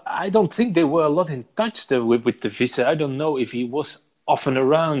 Well, I don't think they were a lot in touch with De Visser. I don't know if he was often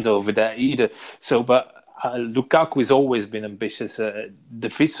around over there either. So, but Lukaku has always been ambitious. De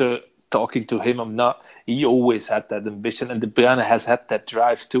Visser, talking to him, he always had that ambition. And De Bruyne has had that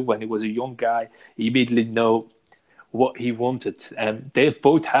drive too. When he was a young guy, he immediately knew what he wanted. And they've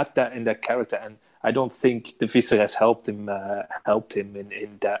both had that in their character. And I don't think De Visser has helped him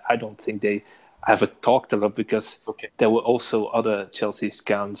in that. I don't think they haven't talked a lot, because there were also other Chelsea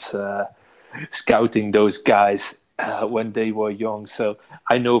scouts scouting those guys when they were young. So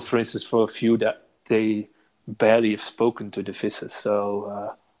I know, for instance, for a few that they barely have spoken to De Visser.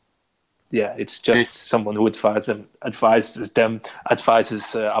 So it's just someone who advises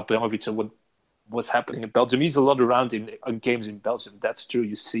Abramovich on what was happening in Belgium. He's a lot around in games in Belgium. That's true.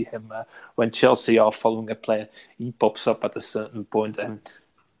 You see him when Chelsea are following a player, he pops up at a certain point and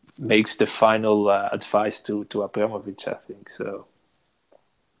makes the final advice to Abramovich, I think. So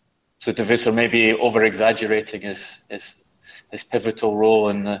De Visser may be over-exaggerating his pivotal role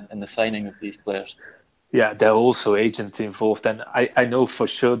in the signing of these players. Yeah, there are also agents involved. And I know for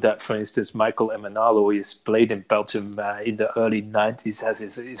sure that, for instance, Michael Emenalo, who has played in Belgium in the early 90s, has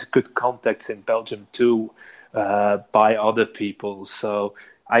his good contacts in Belgium too, by other people. So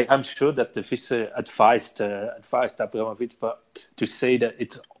I'm sure that De Visser advised Abramovich, but to say that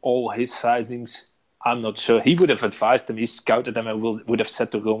it's all his signings, I'm not sure. He would have advised them, he scouted them, and would have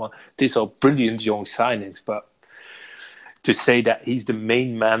said to Roma, these are brilliant young signings, but to say that he's the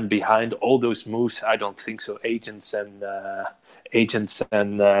main man behind all those moves, I don't think so. Agents and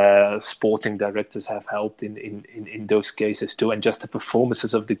sporting directors have helped in those cases too, and just the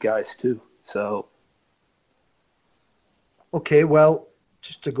performances of the guys too. So, okay, well,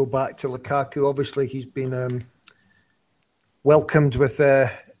 just to go back to Lukaku, obviously he's been welcomed with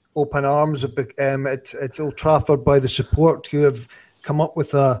open arms at Old Trafford by the support, who have come up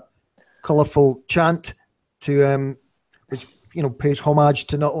with a colourful chant to which pays homage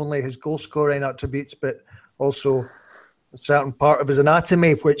to not only his goal scoring attributes but also a certain part of his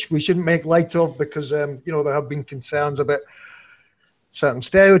anatomy, which we shouldn't make light of because there have been concerns about certain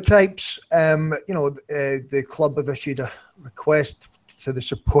stereotypes. The club have issued a request to the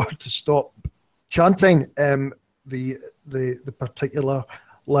support to stop chanting the particular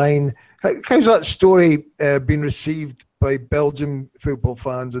line. How's that story been received by Belgian football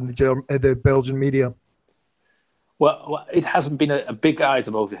fans and the Belgian media? Well, it hasn't been a big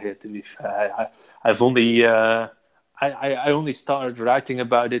item over here, to be fair. I've only I only started writing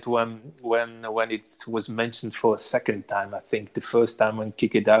about it when it was mentioned for a second time. I think the first time when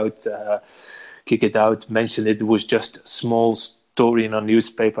Kick It Out mentioned it was just a small story in a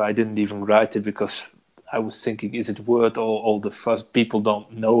newspaper. I didn't even write it because I was thinking, is it worth all the fuss? People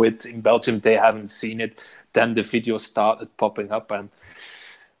don't know it in Belgium; they haven't seen it. Then the video started popping up, and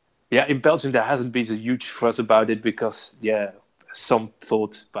in Belgium there hasn't been a huge fuss about it because some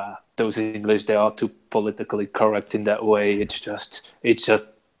thought, those English, they are too politically correct in that way. It's just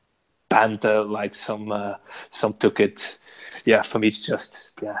banter, like some took it. Yeah, for me it's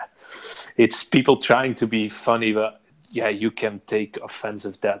just it's people trying to be funny, but you can take offense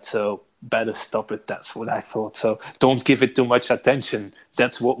of that. So better stop it. That's what I thought. So don't give it too much attention.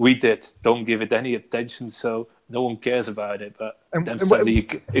 That's what we did. Don't give it any attention. So no one cares about it. But then suddenly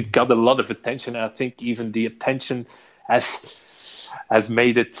it got a lot of attention. And I think even the attention has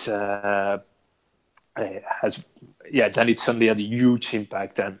made it then it suddenly had a huge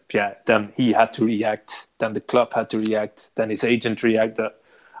impact, and then he had to react, then the club had to react, then his agent reacted.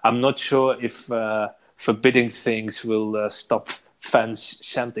 I'm not sure if forbidding things will stop fans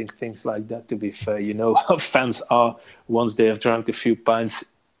chanting things like that, to be fair. You know how fans are. Once they have drunk a few pints,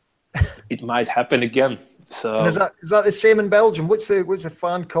 it might happen again. So and is that the same in Belgium? What's the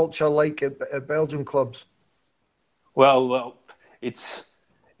fan culture like at Belgian clubs? Well, it's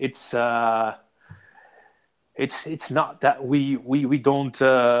not that we don't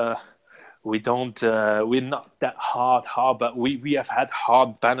we're not that hard, but we have had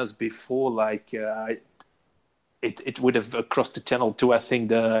hard banners before. Like it would have crossed the channel too. I think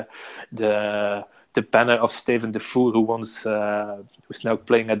the banner of Steven Defour, who who's now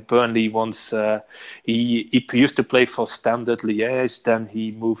playing at Burnley, he used to play for Standard Liège, then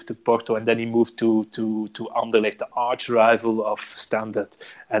he moved to Porto, and then he moved to Anderlecht, the arch rival of Standard,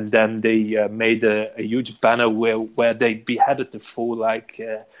 and then they made a huge banner where they beheaded Defour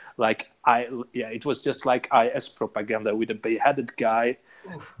it was just like IS propaganda with a beheaded guy.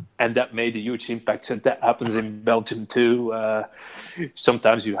 And that made a huge impact. So that happens in Belgium too.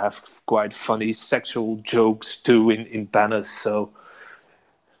 Sometimes you have quite funny sexual jokes too in banners. So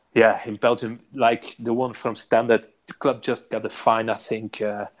in Belgium, like the one from Standard, the club just got a fine, I think,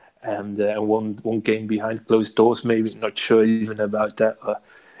 and one game behind closed doors. Maybe not sure even about that.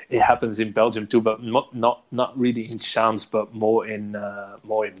 It happens in Belgium too, but not really in chants, but more in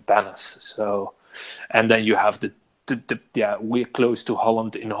banners. So, and then you have we're close to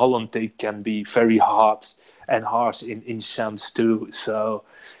Holland. In Holland, they can be very hard and harsh in chants too. So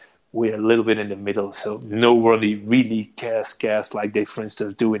we're a little bit in the middle. So nobody really cares like they, for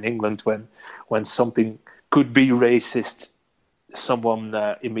instance, do in England when something could be racist. Someone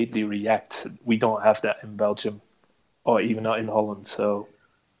immediately reacts. We don't have that in Belgium, or even not in Holland. So.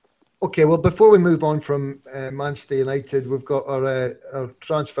 Okay, well, before we move on from Manchester United, we've got our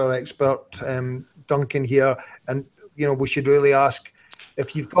transfer expert, Duncan, here. And, we should really ask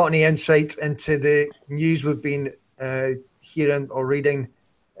if you've got any insight into the news we've been hearing or reading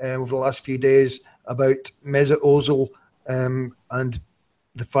over the last few days about Mesut Ozil and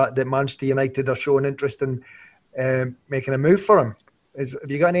the fact that Manchester United are showing interest in making a move for him. Have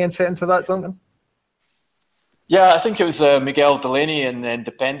you got any insight into that, Duncan? Yeah, I think it was Miguel Delaney in The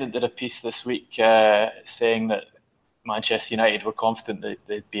Independent did a piece this week saying that Manchester United were confident that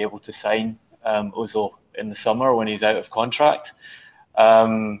they'd be able to sign Ozil in the summer when he's out of contract.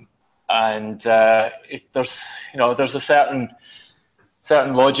 There's a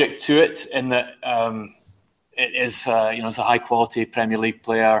certain logic to it in that it is it's a high quality Premier League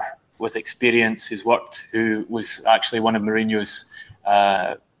player with experience who was actually one of Mourinho's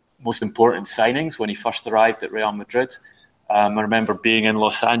most important signings when he first arrived at Real Madrid. I remember being in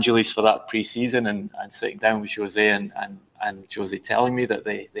Los Angeles for that pre-season and sitting down with Jose and Jose telling me that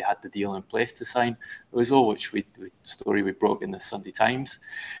they had the deal in place to sign Ozil, which we broke in the Sunday Times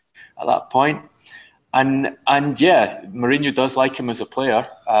at that point. And yeah, Mourinho does like him as a player.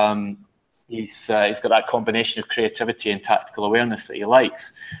 He's got that combination of creativity and tactical awareness that he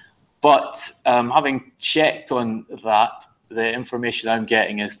likes. But having checked on that, the information I'm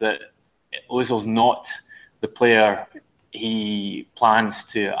getting is that Ozil's not the player he plans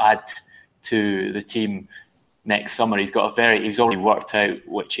to add to the team next summer. He's already worked out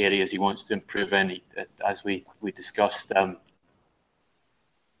which areas he wants to improve in. As we discussed,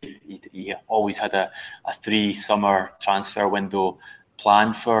 he always had a 3-summer transfer window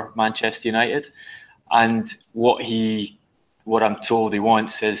plan for Manchester United, and what I'm told he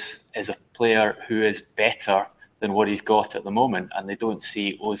wants is a player who is better than what he's got at the moment, and they don't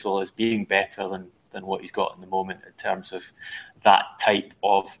see Ozil as being better than what he's got at the moment in terms of that type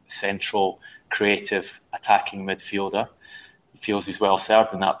of central, creative, attacking midfielder. He feels he's well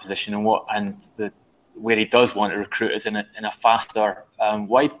served in that position, where he does want to recruit is in a faster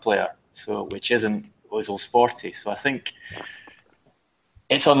wide player, which isn't Ozil's forte. So I think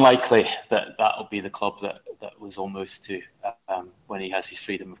it's unlikely that will be the club that Ozil moves to when he has his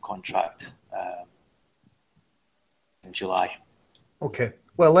freedom of contract in July. Okay,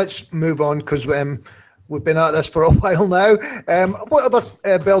 well, let's move on because we've been at this for a while now. What other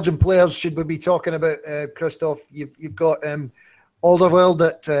Belgian players should we be talking about, Christoph? You've got Alderweireld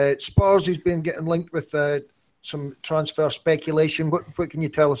at Spurs, who's been getting linked with some transfer speculation. What can you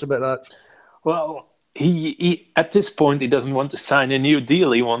tell us about that? Well, he at this point he doesn't want to sign a new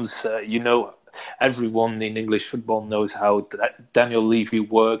deal. He wants, everyone in English football knows how Daniel Levy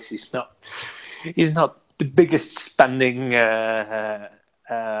works. He's not the biggest spending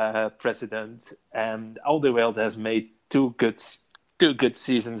president, and Alderweireld has made two good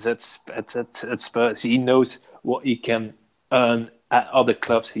seasons at Spurs. He knows what he can earn at other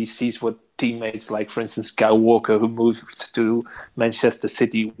clubs. He sees what teammates like, for instance, Kyle Walker, who moved to Manchester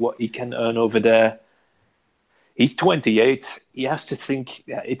City, what he can earn over there. He's 28. He has to think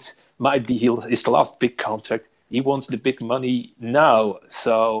it might be his last big contract. He wants the big money now.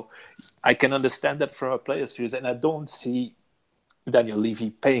 So I can understand that from a player's views, and I don't see Daniel Levy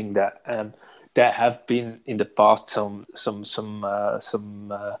paying that. There have been in the past some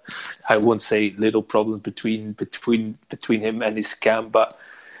I won't say little problems between him and his camp, but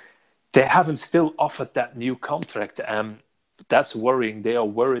they haven't still offered that new contract, and that's worrying. They are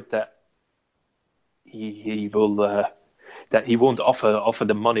worried that he won't offer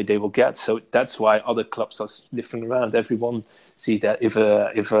the money they will get. So that's why other clubs are sniffing around. Everyone see that if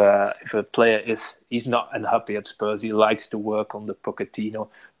a player he's not unhappy at Spurs, he likes to work on the Pochettino.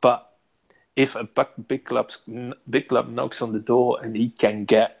 But if a big club knocks on the door and he can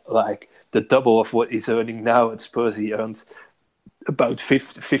get like the double of what he's earning now at Spurs, he earns about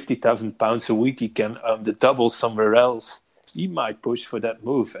 £50,000 a week. He can earn the double somewhere else. He might push for that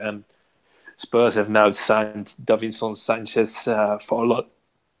move, and Spurs have now signed Davinson Sanchez for a lot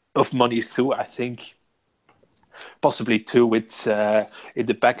of money too. I think possibly too with in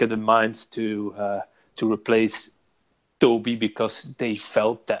the back of the mind to replace Toby, because they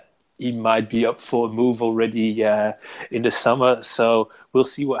felt that he might be up for a move already in the summer. So we'll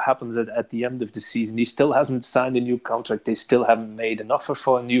see what happens at the end of the season. He still hasn't signed a new contract. They still haven't made an offer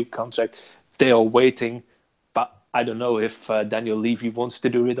for a new contract. They are waiting. I don't know if Daniel Levy wants to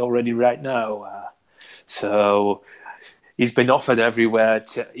do it already right now. So he's been offered everywhere.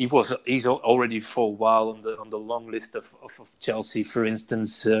 He's already for a while on the long list of Chelsea, for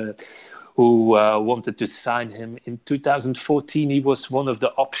instance, who wanted to sign him in 2014. He was one of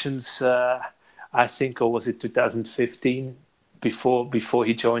the options, I think, or was it 2015? Before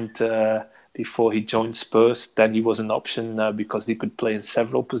he joined Spurs, then he was an option because he could play in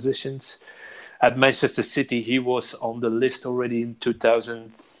several positions. At Manchester City, he was on the list already in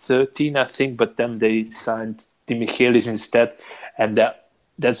 2013, I think, but then they signed Di Michelis instead, and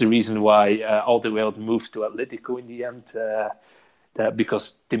that's the reason why Alderweireld moved to Atletico in the end. that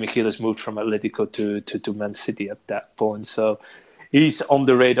because Demichelis moved from Atletico to Man City at that point. So he's on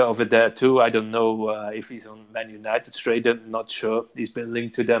the radar over there too. I don't know if he's on Man United's radar. Not sure. He's been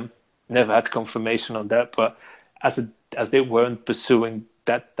linked to them. Never had confirmation on that. But as they weren't pursuing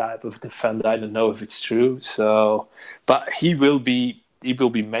that type of defender, I don't know if it's true. So, but he will be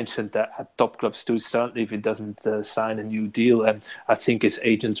mentioned at top clubs too. Certainly, if he doesn't sign a new deal, and I think his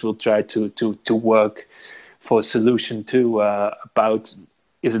agents will try to work for a solution too about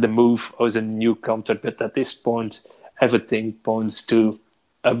is it a move or is it a new contract. But at this point, everything points to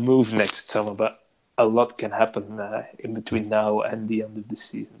a move next summer. But a lot can happen in between now and the end of the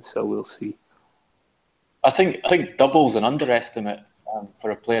season. So we'll see. I think double's an underestimate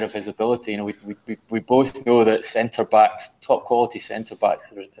for a player of his ability. You know, we both know that centre backs, top quality centre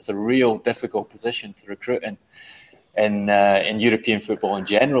backs, is a real difficult position to recruit in European football in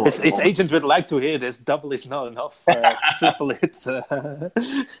general. His agent would like to hear this. Double is not enough. Triple it's.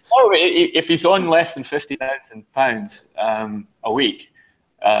 If he's on less than £50,000 a week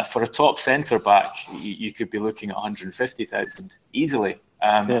for a top centre back, you could be looking at 150,000 easily.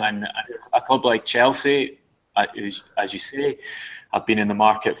 And a club like Chelsea, as you say, have been in the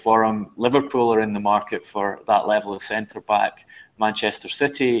market for him. Liverpool are in the market for that level of centre back. Manchester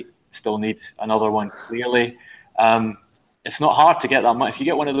City still need another one clearly. It's not hard to get that money. If you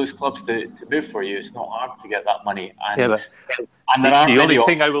get one of those clubs to move for you, it's not hard to get that money. And the only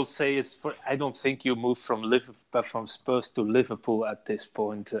thing I will say is, I don't think you move from Spurs to Liverpool at this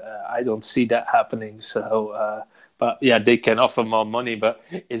point. I don't see that happening. So, but yeah, they can offer more money. But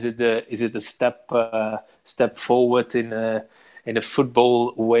is it a step forward in a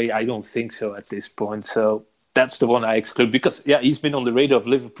football way? I don't think so at this point. So that's the one I exclude because he's been on the radar of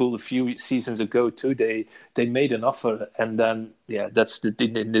Liverpool a few seasons ago too. They made an offer and then that's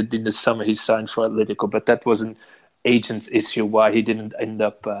in the summer he signed for Atletico, but that was an agent's issue why he didn't end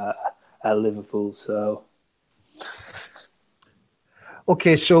up at Liverpool. So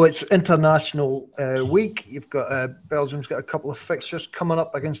okay, so it's international week. You've got Belgium's got a couple of fixtures coming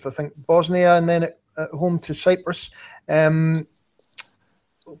up against I think Bosnia and then at home to Cyprus.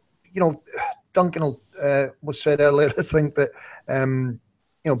 Duncan was said earlier, I think that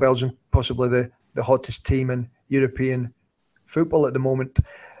Belgium possibly the hottest team in European football at the moment.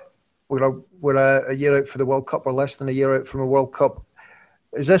 We're a year out for the World Cup, or less than a year out from a World Cup.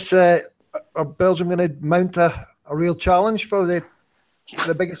 Is this are Belgium going to mount a real challenge for the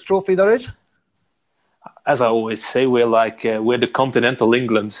biggest trophy there is? As I always say, we're the continental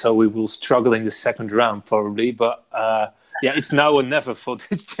England, so we will struggle in the second round probably, but. It's now or never for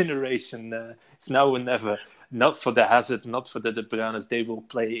this generation. It's now or never. Not for the Hazard, not for the De Bruyne's. They will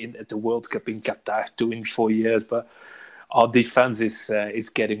play at the World Cup in Qatar 2 in 4 years. But our defense is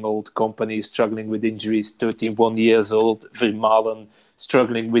getting old. Company is struggling with injuries. 31 years old. Vermaelen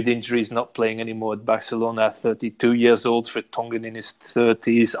struggling with injuries, not playing anymore at Barcelona. 32 years old. Vertonghen in his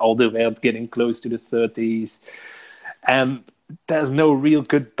 30s. Alderweireld getting close to the 30s. And there's no real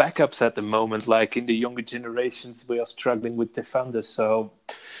good backups at the moment. Like in the younger generations, we are struggling with defenders. So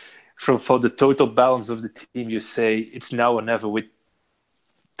for the total balance of the team, you say it's now or never with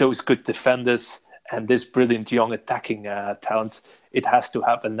those good defenders and this brilliant young attacking talent. It has to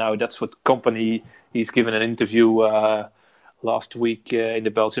happen now. That's what Company, he's given an interview last week in the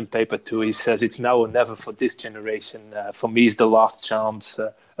Belgian paper too. He says it's now or never for this generation. For me, it's the last chance,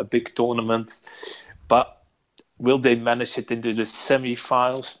 a big tournament. But will they manage it into the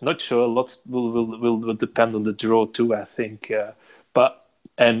semi-finals? Not sure. Lots will depend on the draw too, I think.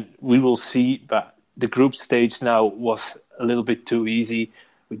 And we will see. But the group stage now was a little bit too easy.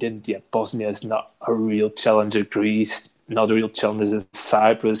 We didn't yet. Bosnia is not a real challenger. Greece, not a real challenger.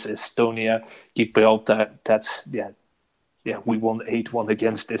 Cyprus, Estonia, Gibraltar. We won 8-1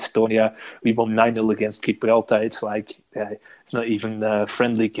 against Estonia. We won 9-0 against Gibraltar. It's like it's not even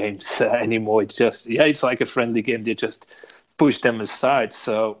friendly games anymore. It's just it's like a friendly game. They just push them aside.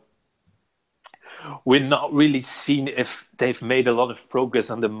 So we're not really seeing if they've made a lot of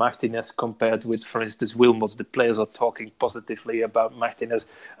progress under Martinez compared with, for instance, Wilmots. The players are talking positively about Martinez,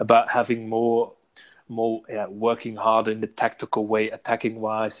 about having more working harder in the tactical way, attacking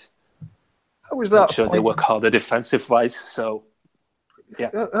wise. How was that? Not sure they work harder defensive wise. So,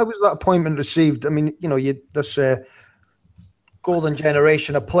 How was that appointment received? I mean, this golden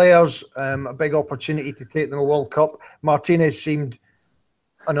generation of players, a big opportunity to take them a World Cup. Martinez seemed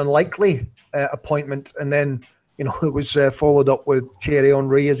an unlikely appointment, and then it was followed up with Thierry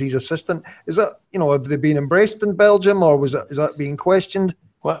Henry as his assistant. Is that have they been embraced in Belgium, or is that being questioned?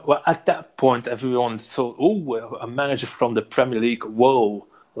 Well, at that point, everyone thought, a manager from the Premier League, whoa.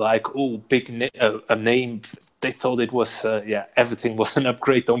 Like, big a name they thought it was everything was an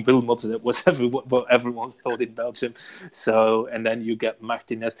upgrade on Wilmot. That was what everyone thought in Belgium. So, and then you get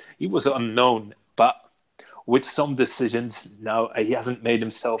Martinez. He was unknown, but with some decisions now, he hasn't made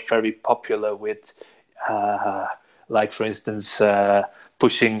himself very popular with, like for instance,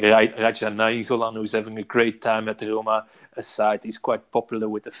 pushing Raja Nainggolan, who's having a great time at Roma, aside. He's quite popular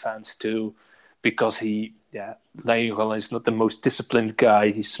with the fans too, because Nainggolan is not the most disciplined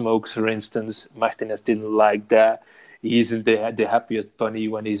guy. He smokes, for instance. Martinez didn't like that. He isn't the happiest bunny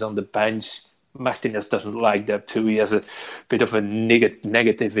when he's on the bench. Martinez doesn't like that too. He has a bit of a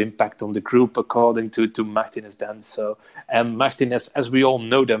negative impact on the group, according to Martinez then. So, and Martinez, as we all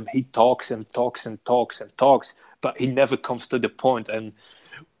know them, he talks and talks and talks and talks, but he never comes to the point. And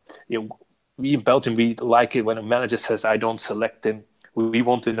we in Belgium, we like it when a manager says, "I don't select him." We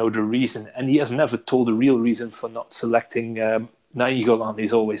want to know the reason, and he has never told the real reason for not selecting Nainggolan.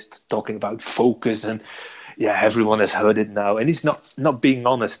 He's always talking about focus, and everyone has heard it now. And he's not being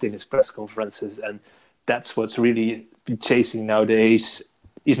honest in his press conferences, and that's what's really been chasing nowadays.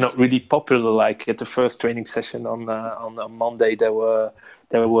 He's not really popular. Like at the first training session on Monday, there were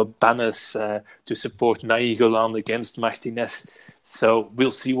banners to support Nainggolan against Martinez. So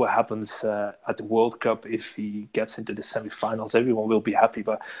we'll see what happens at the World Cup. If he gets into the semi-finals, everyone will be happy.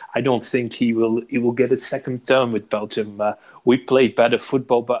 But I don't think he will get a second term with Belgium. We played better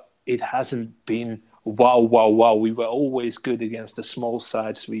football, but it hasn't been wow. We were always good against the small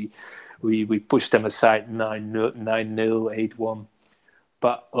sides. We pushed them aside 9-0, 8-1.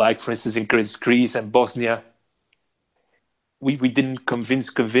 But like, for instance, in Greece and Bosnia, we didn't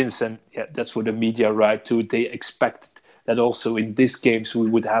convince, and that's what the media write too. They expected that also in these games we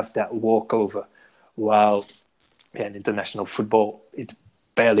would have that walkover. While in international football, it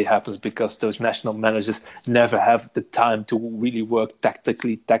barely happens because those national managers never have the time to really work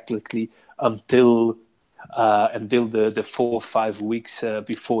tactically until the 4 or 5 weeks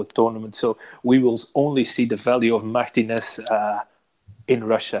before the tournament. So we will only see the value of Martinez in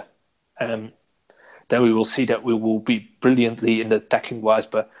Russia. Then we will see that we will be brilliantly in the attacking wise,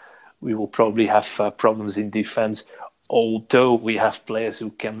 but we will probably have problems in defense. Although we have players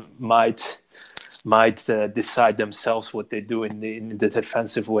who might decide themselves what they do in the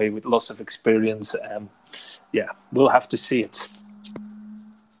defensive way with lots of experience. We'll have to see it.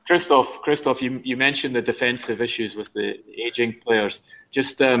 Christoph, you mentioned the defensive issues with the aging players.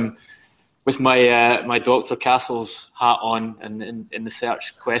 Just with my Dr. Castle's hat on and in the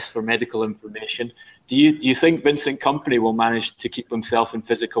search quest for medical information, do you think Vincent Kompany will manage to keep himself in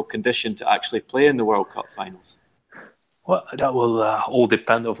physical condition to actually play in the World Cup finals? Well, that will all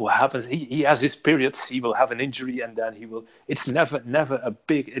depend on what happens. He has his periods. He will have an injury, and then he will. It's never a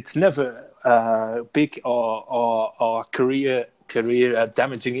big. It's never big or career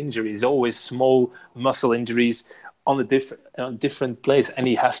damaging injuries. Always small muscle injuries on a different place, and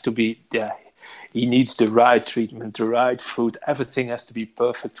he has to be. He needs the right treatment, the right food. Everything has to be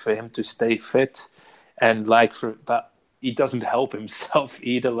perfect for him to stay fit. And but he doesn't help himself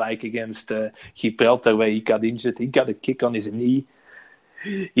either. Like against Gibraltar, where he got injured, he got a kick on his knee.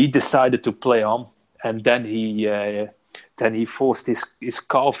 He decided to play on, and then he forced his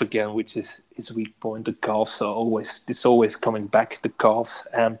calf again, which is his weak point. The calves are always coming back. The calves,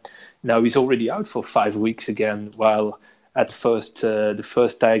 and now he's already out for 5 weeks again. While at first the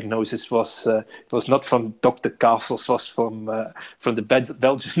first diagnosis was not from Dr. Castles, was from the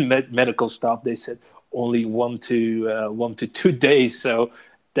Belgian medical staff. They said only 1 to 2 days, so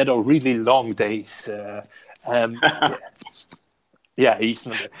that are really long days. He's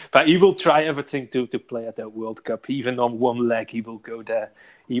not there. But he will try everything to play at that World Cup. Even on one leg, he will go there.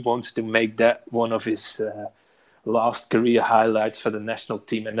 He wants to make that one of his last career highlights for the national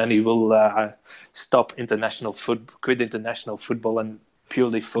team, and then he will quit international football and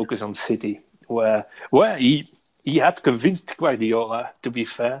purely focus on City, where he had convinced Guardiola, to be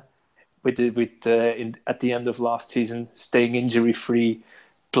fair, at the end of last season, staying injury free,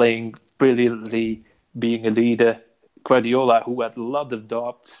 playing brilliantly, being a leader. Guardiola, who had a lot of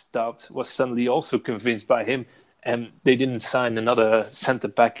doubts, was suddenly also convinced by him, and they didn't sign another centre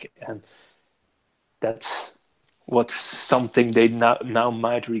back, and that's what's something they now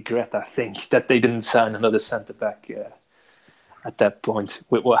might regret. I think that they didn't sign another centre back at that point.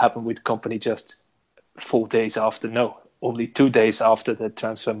 With what happened with Kompany just 4 days after? No, only 2 days after the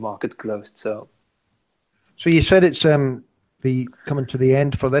transfer market closed. So you said it's the coming to the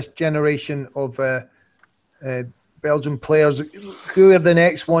end for this generation of Belgian players. Who are the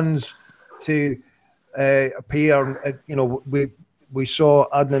next ones to appear? We saw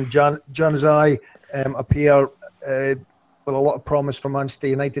Adnan Januzaj appear with a lot of promise for Manchester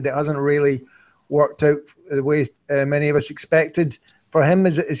United. It hasn't really worked out the way many of us expected for him.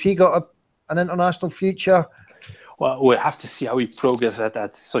 Has he got an international future? Well, we'll have to see how he progresses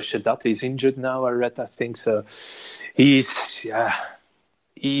at Sociedad. He's injured now, I think. So he's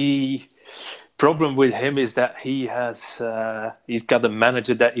problem with him is that he's got a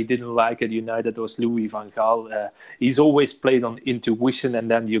manager that he didn't like at United. Was Louis van Gaal. He's always played on intuition, and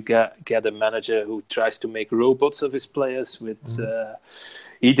then you get a manager who tries to make robots of his players.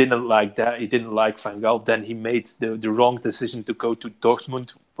 He didn't like that. He didn't like Van Gaal. Then he made the wrong decision to go to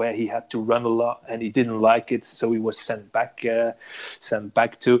Dortmund, where he had to run a lot, and he didn't like it, so he was sent back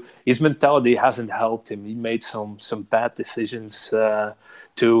to. His mentality hasn't helped him. He made some bad decisions.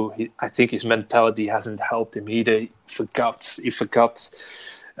 I think his mentality hasn't helped him either. He forgot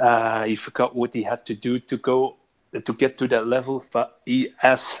what he had to do to get to that level. But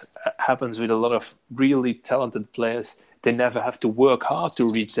as happens with a lot of really talented players, they never have to work hard to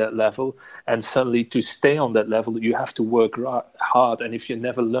reach that level. And suddenly to stay on that level, you have to work hard. And if you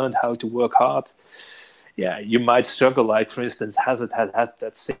never learned how to work hard, you might struggle. Like, for instance, Hazard had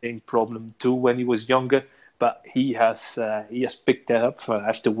that same problem too when he was younger. But he has picked that up. I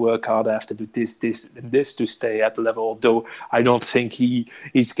have to work hard. I have to do this, and this to stay at the level. Although I don't think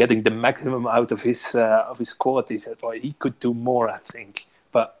he's getting the maximum out of his qualities. He could do more, I think.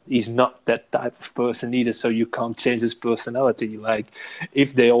 But he's not that type of person either. So you can't change his personality. Like,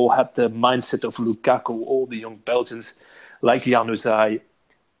 if they all had the mindset of Lukaku, all the young Belgians, like Januzaj,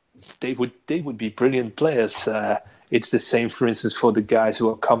 they would be brilliant players. It's the same, for instance, for the guys who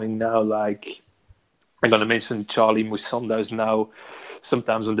are coming now, like. I'm going to mention Charlie Musonda is now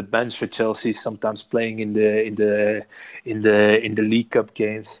sometimes on the bench for Chelsea, sometimes playing in the League Cup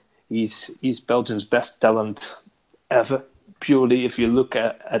games. He's Belgium's best talent ever. Purely, if you look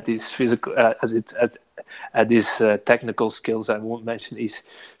at his physical, at his technical skills, I won't mention. He's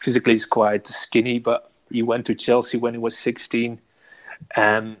quite skinny, but he went to Chelsea when he was 16,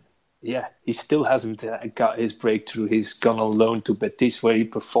 and he still hasn't got his breakthrough. He's gone on loan to Betis, where he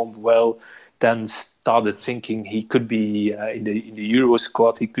performed well. Then started thinking he could be in the Euro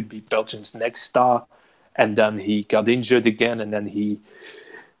squad. He could be Belgium's next star, and then he got injured again, and then he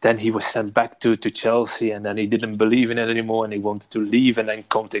was sent back to Chelsea, and then he didn't believe in it anymore, and he wanted to leave, and then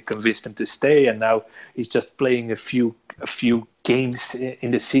Conte convinced him to stay, and now he's just playing a few games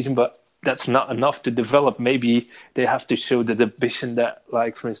in the season, but that's not enough to develop. Maybe they have to show the ambition that,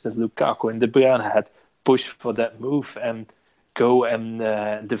 like, for instance, Lukaku and De Bruyne had, push for that move and go and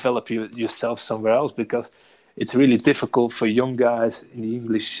develop yourself somewhere else, because it's really difficult for young guys in the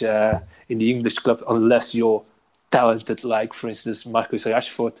English club unless you're talented, like, for instance, Marcus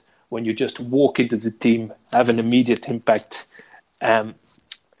Rashford. When you just walk into the team, have an immediate impact,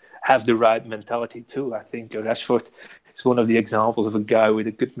 have the right mentality too. I think Rashford is one of the examples of a guy with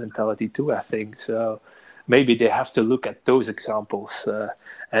a good mentality too, I think. So maybe they have to look at those examples.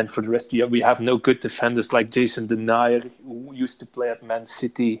 And for the rest, we have no good defenders like Jason Denayer, who used to play at Man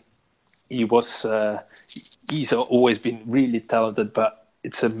City. He's always been really talented, but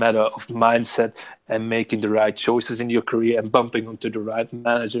it's a matter of mindset and making the right choices in your career and bumping onto the right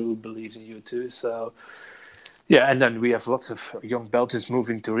manager who believes in you too. So, and then we have lots of young Belgians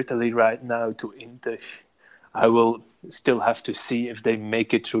moving to Italy right now, to Inter. I will still have to see if they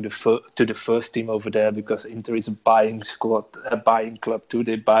make it through to the first team over there, because Inter is a buying club too.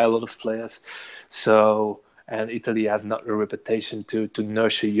 They buy a lot of players. So, and Italy has not a reputation to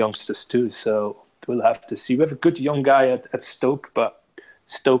nurture youngsters too. So we'll have to see. We have a good young guy at Stoke, but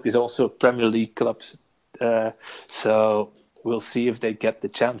Stoke is also a Premier League club. So we'll see if they get the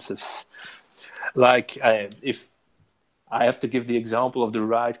chances. Like, if I have to give the example of the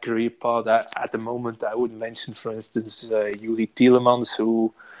right career path, at the moment I would mention, for instance, Yuri Tielemans,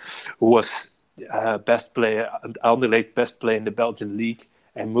 who was best player, Anderlecht best player in the Belgian league,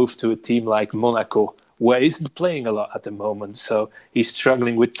 and moved to a team like Monaco, where he isn't playing a lot at the moment. So he's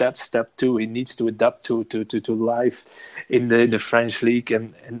struggling with that step too. He needs to adapt to life in the French league,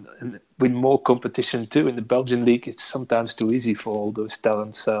 and with more competition too. In the Belgian league, it's sometimes too easy for all those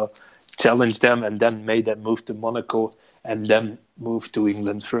talents. So challenge them, and then made that move to Monaco, and then move to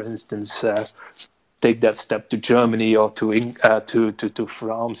England, for instance. Take that step to Germany or to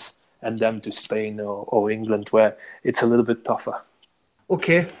France, and then to Spain or England, where it's a little bit tougher.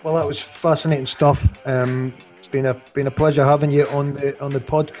 Okay, well, that was fascinating stuff. It's been a pleasure having you on the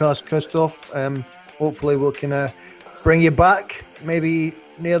podcast, Christoph. Hopefully, we can bring you back maybe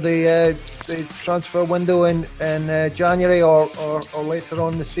near the transfer window in January or later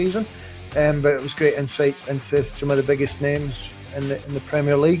on in the season. But it was great insights into some of the biggest names in the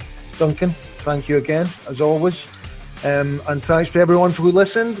Premier League. Duncan, thank you again, as always. And thanks to everyone who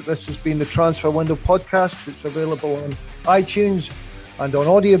listened. This has been the Transfer Window podcast. It's available on iTunes and on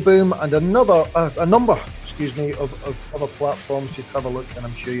Audio Boom and a number of other platforms. Just have a look and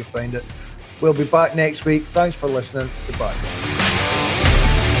I'm sure you'll find it. We'll be back next week. Thanks for listening. Goodbye.